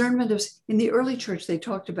 Discernment of, in the early church, they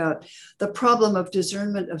talked about the problem of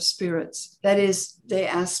discernment of spirits. That is, they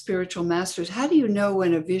asked spiritual masters, how do you know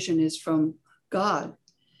when a vision is from God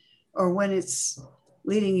or when it's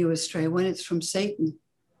leading you astray, when it's from Satan?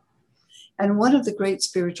 And one of the great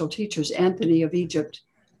spiritual teachers, Anthony of Egypt,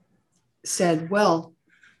 said, well,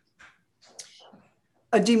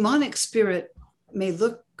 a demonic spirit may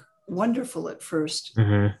look wonderful at first,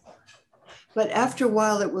 but after a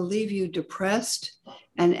while it will leave you depressed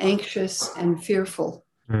and anxious and fearful.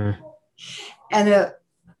 And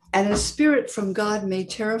a spirit from God may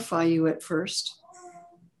terrify you at first,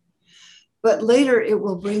 but later it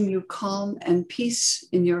will bring you calm and peace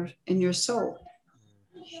in your soul.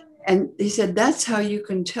 And he said, that's how you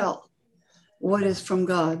can tell what is from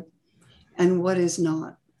God and what is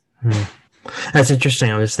not. That's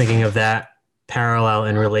interesting. I was thinking of that parallel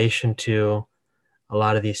in relation to a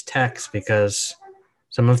lot of these texts, because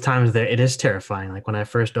some of the times it is terrifying. Like when I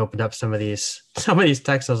first opened up some of these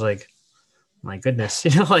texts, I was like, my goodness,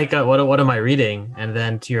 like what am I reading? And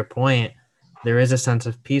then to your point, there is a sense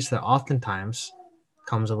of peace that oftentimes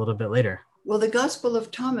comes a little bit later. Well, the Gospel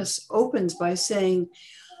of Thomas opens by saying,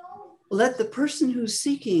 let the person who's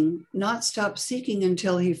seeking not stop seeking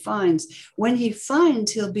until he finds. When he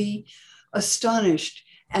finds, he'll be astonished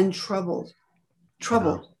and troubled.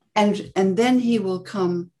 And then he will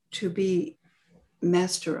come to be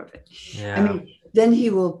master of it. I mean, then he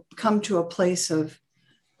will come to a place of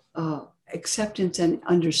acceptance and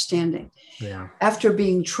understanding after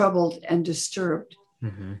being troubled and disturbed.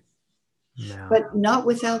 But not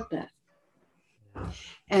without that.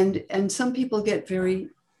 And some people get very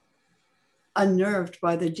unnerved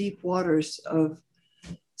by the deep waters of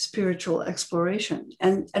spiritual exploration,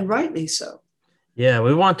 and rightly so. Yeah,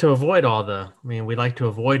 we want to avoid we like to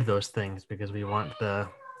avoid those things because we want the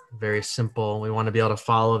very simple, we want to be able to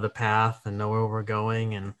follow the path and know where we're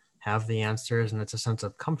going and have the answers, and it's a sense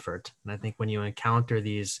of comfort. And I think when you encounter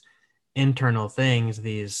these internal things,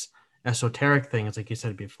 these esoteric things, like you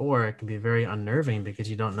said before, it can be very unnerving because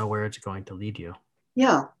you don't know where it's going to lead you.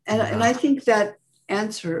 Yeah, and I think that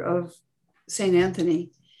answer of St. Anthony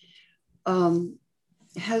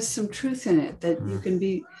has some truth in it, that you can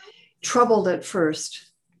be troubled at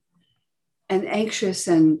first and anxious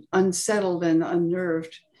and unsettled and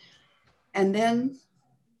unnerved. And then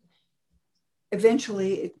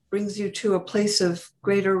eventually it brings you to a place of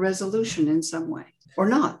greater resolution in some way, or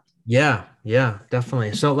not. Yeah,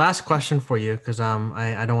 definitely. So last question for you, because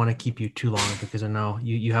I don't want to keep you too long, because I know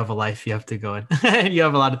you have a life you have to go and you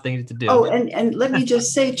have a lot of things to do. Oh, and let me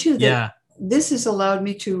just say too that this has allowed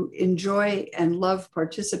me to enjoy and love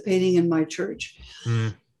participating in my church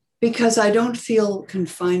because I don't feel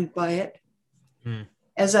confined by it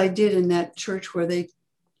as I did in that church where they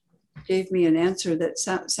gave me an answer that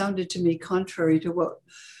sounded to me contrary to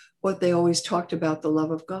what they always talked about, the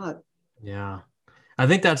love of God. Yeah. I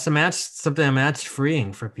think that's something that's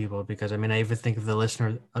freeing for people, because I even think of the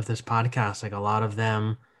listener of this podcast, like a lot of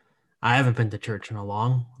them, I haven't been to church in a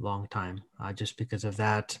long, long time, just because of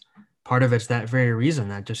that. Part of it's that very reason,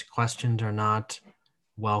 that just questions are not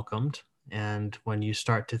welcomed. And when you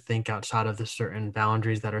start to think outside of the certain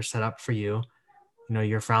boundaries that are set up for you,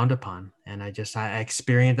 you're frowned upon. And I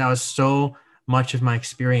experienced, that was so much of my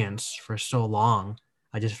experience for so long.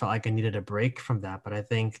 I just felt like I needed a break from that. But I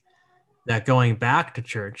think that going back to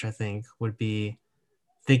church, I think, would be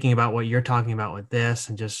thinking about what you're talking about with this.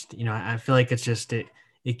 And just, I feel like it's just, it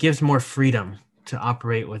gives more freedom to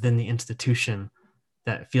operate within the institution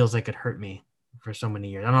that feels like it hurt me for so many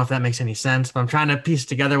years. I don't know if that makes any sense, but I'm trying to piece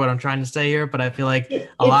together what I'm trying to say here. But I feel like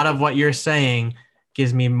a lot of what you're saying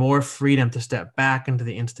gives me more freedom to step back into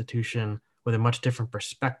the institution with a much different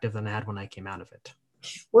perspective than I had when I came out of it.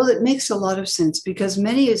 Well, it makes a lot of sense, because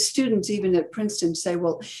many students, even at Princeton, say,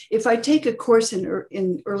 well, if I take a course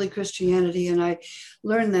in early Christianity and I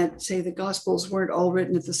learn that, say, the Gospels weren't all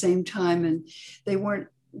written at the same time and they weren't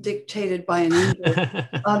dictated by an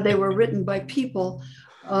angel, they were written by people,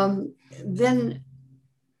 then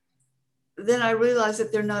I realize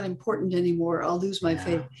that they're not important anymore. I'll lose my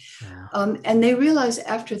faith. Yeah. And they realize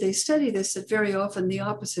after they study this that very often the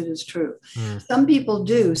opposite is true. Some people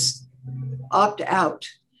do opt out,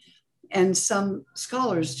 and some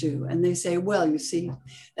scholars do, and they say, well, you see,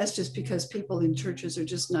 that's just because people in churches are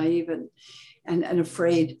just naive and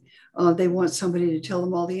afraid. They want somebody to tell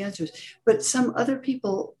them all the answers. But some other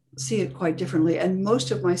people see it quite differently, and most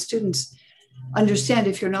of my students understand,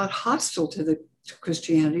 if you're not hostile to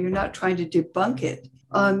Christianity, you're not trying to debunk it,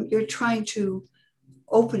 you're trying to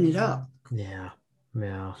open it up. Yeah.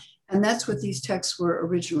 Yeah. And that's what these texts were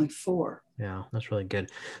originally for. Yeah, that's really good.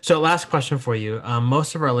 So last question for you.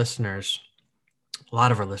 Most of our listeners, a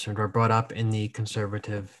lot of our listeners were brought up in the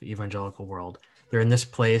conservative evangelical world. They're in this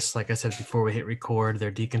place, like I said before we hit record,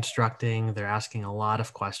 they're deconstructing, they're asking a lot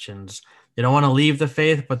of questions. They don't want to leave the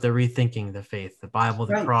faith, but they're rethinking the faith, the Bible,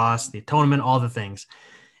 the cross, the atonement, all the things.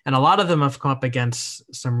 And a lot of them have come up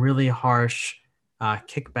against some really harsh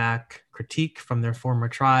kickback, critique from their former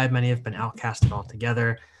tribe. Many have been outcasted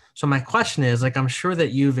altogether. So my question is, like, I'm sure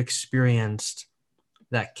that you've experienced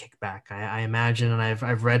that kickback. I imagine, and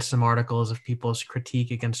I've read some articles of people's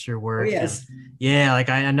critique against your work. Oh, yes. And yeah, like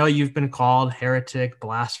I know you've been called heretic,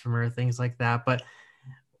 blasphemer, things like that. But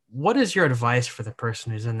what is your advice for the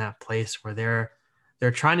person who's in that place where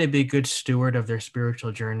they're trying to be a good steward of their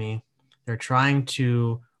spiritual journey? They're trying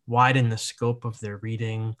to widen the scope of their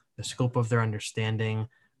reading, the scope of their understanding,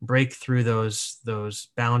 break through those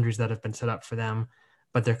boundaries that have been set up for them,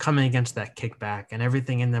 but they're coming against that kickback, and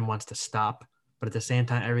everything in them wants to stop, but at the same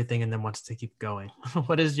time, everything in them wants to keep going.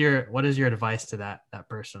 What is your advice to that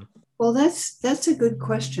person? Well, that's a good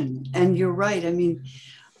question, and you're right. I mean,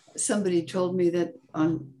 somebody told me that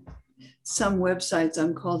on some websites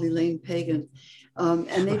I'm called Elaine Pagan,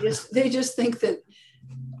 and they just think that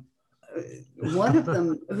one of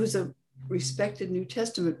them, who's a respected New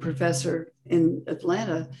Testament professor in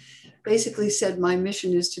Atlanta, basically said my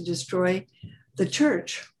mission is to destroy the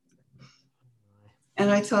church.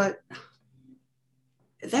 And I thought,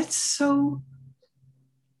 that's so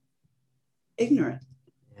ignorant.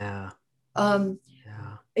 Yeah.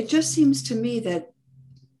 It just seems to me that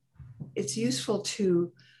it's useful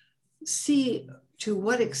to see to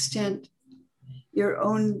what extent your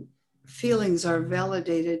own feelings are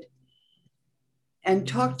validated and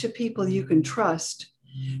talk to people you can trust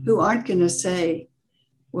who aren't going to say,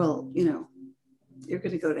 well, you know, you're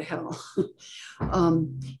going to go to hell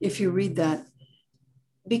if you read that.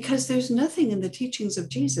 Because there's nothing in the teachings of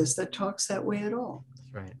Jesus that talks that way at all.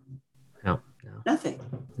 Right. No. Nothing.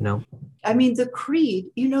 No. I mean, the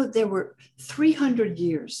creed, you know, there were 300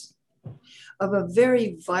 years of a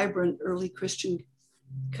very vibrant early Christian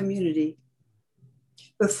community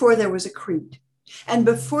before there was a creed and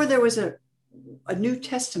before there was a New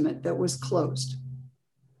Testament that was closed.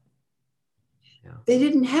 Yeah. They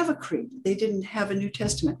didn't have a creed. They didn't have a New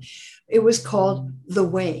Testament. It was called the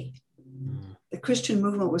Way. The Christian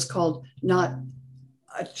movement was called not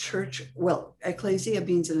a church, well, ecclesia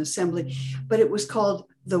means an assembly, but it was called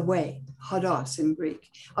the Way, hodos in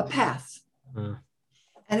Greek, a path.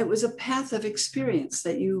 And it was a path of experience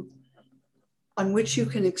that on which you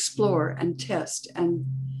can explore and test and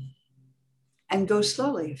go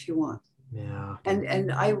slowly if you want. Yeah.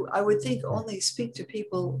 And I would think only speak to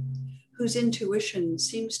people whose intuition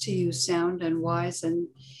seems to you sound and wise and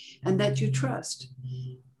that you trust.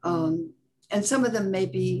 And some of them may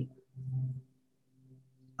be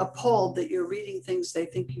appalled that you're reading things they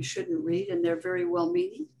think you shouldn't read, and they're very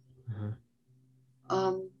well-meaning.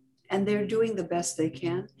 And they're doing the best they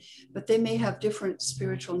can, but they may have different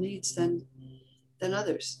spiritual needs than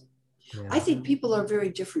others. Yeah. I think people are very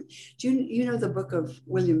different. Do you know the book of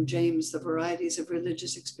William James, The Varieties of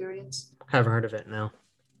Religious Experience? I haven't heard of it, no.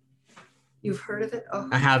 You've heard of it? Oh.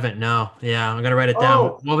 I haven't, no. Yeah, I'm going to write it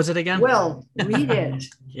down. What was it again? Well, read it.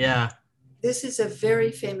 Yeah. This is a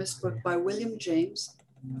very famous book by William James.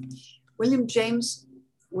 William James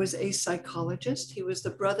was a psychologist. He was the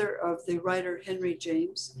brother of the writer Henry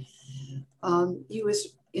James. He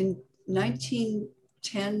was in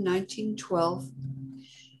 1910, 1912.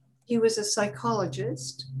 He was a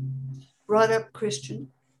psychologist, brought up Christian,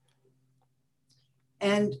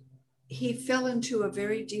 and he fell into a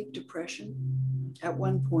very deep depression at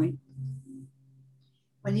one point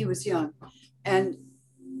when he was young. And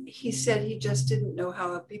he said he just didn't know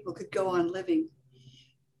how people could go on living,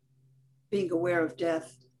 being aware of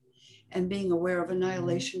death and being aware of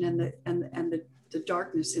annihilation and the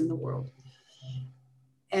darkness in the world.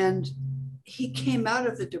 And he came out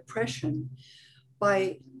of the depression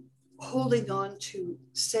by holding on to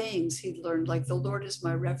sayings he'd learned, like the Lord is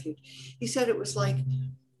my refuge. He said it was like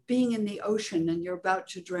being in the ocean and you're about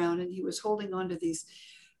to drown, and he was holding on to these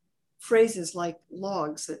phrases like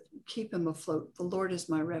logs that keep him afloat. The Lord is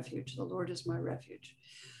my refuge. The Lord is my refuge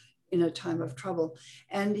in a time of trouble.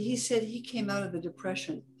 And he said he came out of the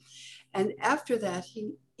depression. And after that,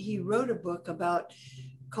 he wrote a book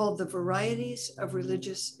called The Varieties of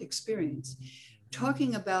Religious Experience,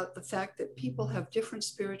 talking about the fact that people have different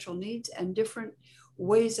spiritual needs and different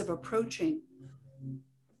ways of approaching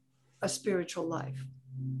a spiritual life.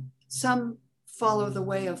 Some follow the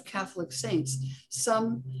way of Catholic saints.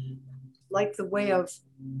 Some like the way of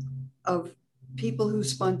people who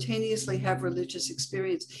spontaneously have religious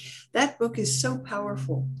experience. That book is so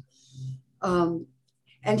powerful.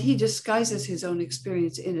 And he disguises his own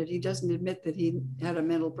experience in it. He doesn't admit that he had a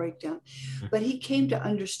mental breakdown, but he came to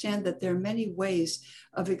understand that there are many ways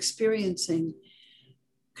of experiencing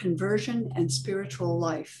conversion and spiritual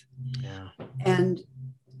life. Yeah. And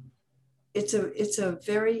it's a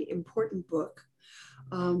very important book.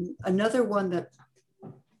 Another one that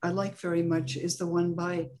I like very much is the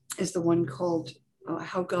one called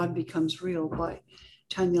How God Becomes Real by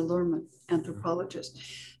Tanya Luhrmann, anthropologist.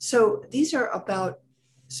 So these are about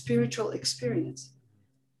spiritual experience.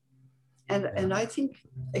 And I think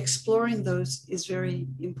exploring those is very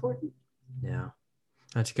important. Yeah,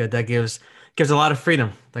 that's good. That gives a lot of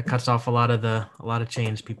freedom. That cuts off a lot of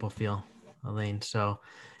chains people feel, Elaine. So,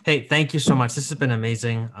 hey, thank you so much. This has been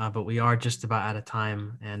amazing, but we are just about out of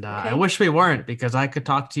time. And Okay. I wish we weren't, because I could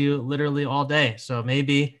talk to you literally all day. So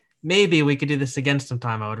maybe we could do this again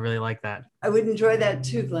sometime. I would really like that. I would enjoy that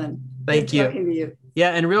too, Glenn. Thank Good you. talking to you.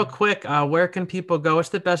 Yeah, and real quick, where can people go? What's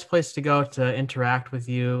the best place to go to interact with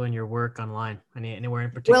you and your work online? Anywhere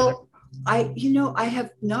in particular? Well, I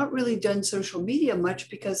have not really done social media much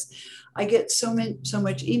because I get so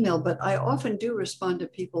much email, but I often do respond to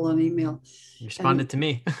people on email. You responded to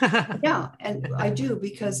me. Yeah, and I do,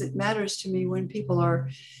 because it matters to me when people are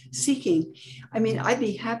seeking. I mean, I'd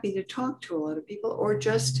be happy to talk to a lot of people, or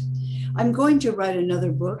just, I'm going to write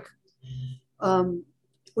another book,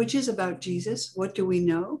 which is about Jesus. What do we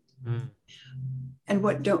know? And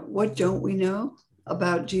what don't we know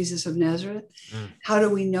about Jesus of Nazareth? How do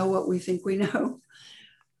we know what we think we know?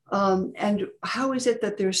 And how is it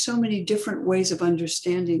that there's so many different ways of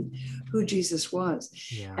understanding who Jesus was?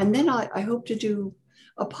 Yeah. And then I hope to do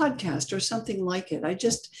a podcast or something like it.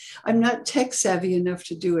 I'm not tech savvy enough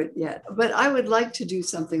to do it yet, but I would like to do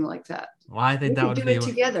something like that. Well, I think that would do be it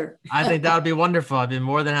together. I think that would be wonderful. I'd be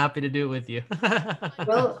more than happy to do it with you.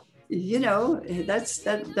 Well,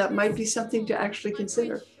 that might be something to actually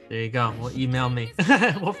consider. There you go. Well, email me.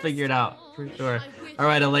 We'll figure it out for sure. All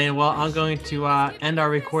right, Elaine. Well, I'm going to end our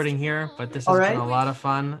recording here, but this has been a lot of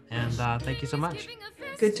fun, and thank you so much.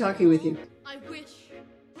 Good talking with you.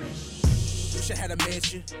 Wish I had a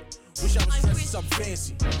mansion. Wish I was dressed in something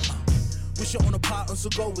fancy. Wish I owned a pot on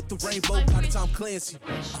go with the rainbow by the Tom Clancy.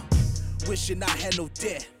 Wishing I had no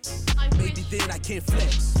debt. Maybe then I can't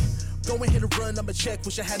flex. Go ahead and run on my check.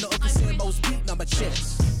 Wish I had no Uncle Sam's beating on my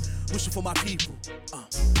chest. Wishing for my people.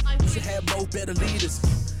 Wish I had more better leaders.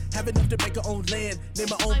 Have enough to make our own land. Name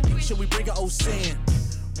my own beach and we bring our own sand.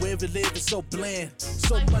 Where we live is so bland.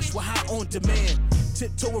 So much we're high on demand.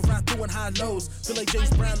 Tiptoe around through high lows. Feel like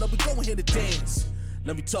James Brown, love we go ahead and dance.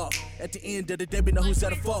 Let me talk. At the end of the day, we know who's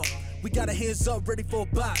at a fault. We got our hands up, ready for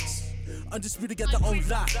a box. Undisputed, got their own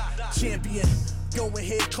lock. Champion. Go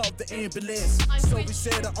ahead, call the ambulance. So we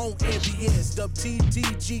said our own ambience. Dub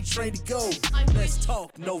TDG, train to go. Let's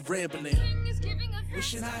talk, no rambling.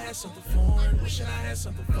 Wishing I had something foreign. Wishing I had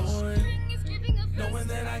something foreign. Knowing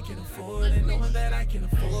that I can afford it. Knowing that I can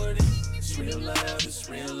afford it. It's real love,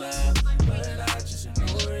 but I just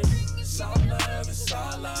ignore it. It's all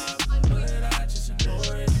love, but I just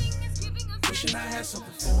ignore it. Wishing I had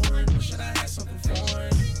something foreign. Wishing I had something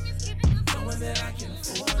foreign. Knowing that I can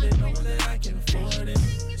afford it, knowing that I can afford it.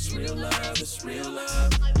 It's real love,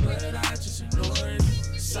 but I just ignore it.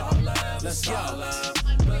 It's all love,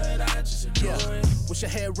 but I just ignore it. Wish I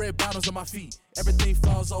had red bottoms on my feet, everything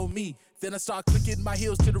falls on me. Then I start clicking my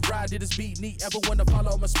heels to the ride to this beat. Need everyone to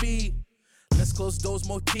follow my speed. Let's close doors,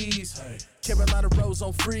 more keys. Hey. Carolina Rose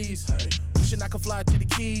on freeze. Hey. Wishing I could fly to the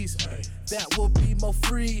Keys. Hey. That will be more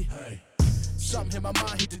free. Hey. Something in my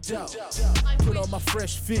mind hit the dough. Put on my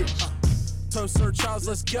fresh fit. Turn Sir Charles,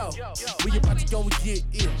 let's go. We about to go and get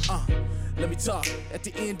it. Let me talk. At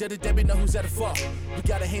the end of the day, we know who's at the fault. We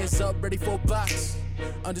got our hands up, ready for a box.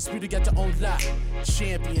 Undisputed, got their own lot.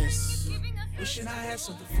 Champions. Wishing I had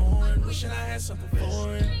something foreign. Wishing I had something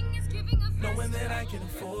foreign. Knowing that I can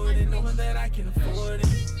afford it. Knowing that I can afford it.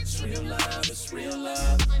 It's real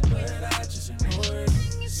love, but I just ignore it.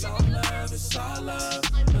 It's all love,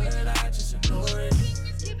 but I just ignore it.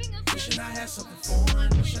 Wishing I had something foreign,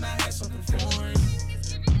 wishing I had something foreign.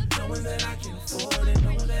 Knowing that I can afford it,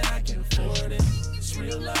 knowing that I can afford it. It's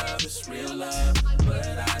real love, but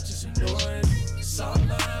I just ignore it. It's all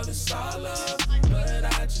love, but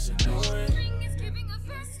I just ignore it. King is giving a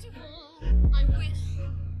festival, I wish.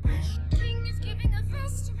 King is giving a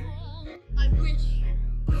festival, I wish.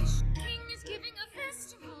 King is giving a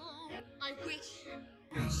festival, I wish.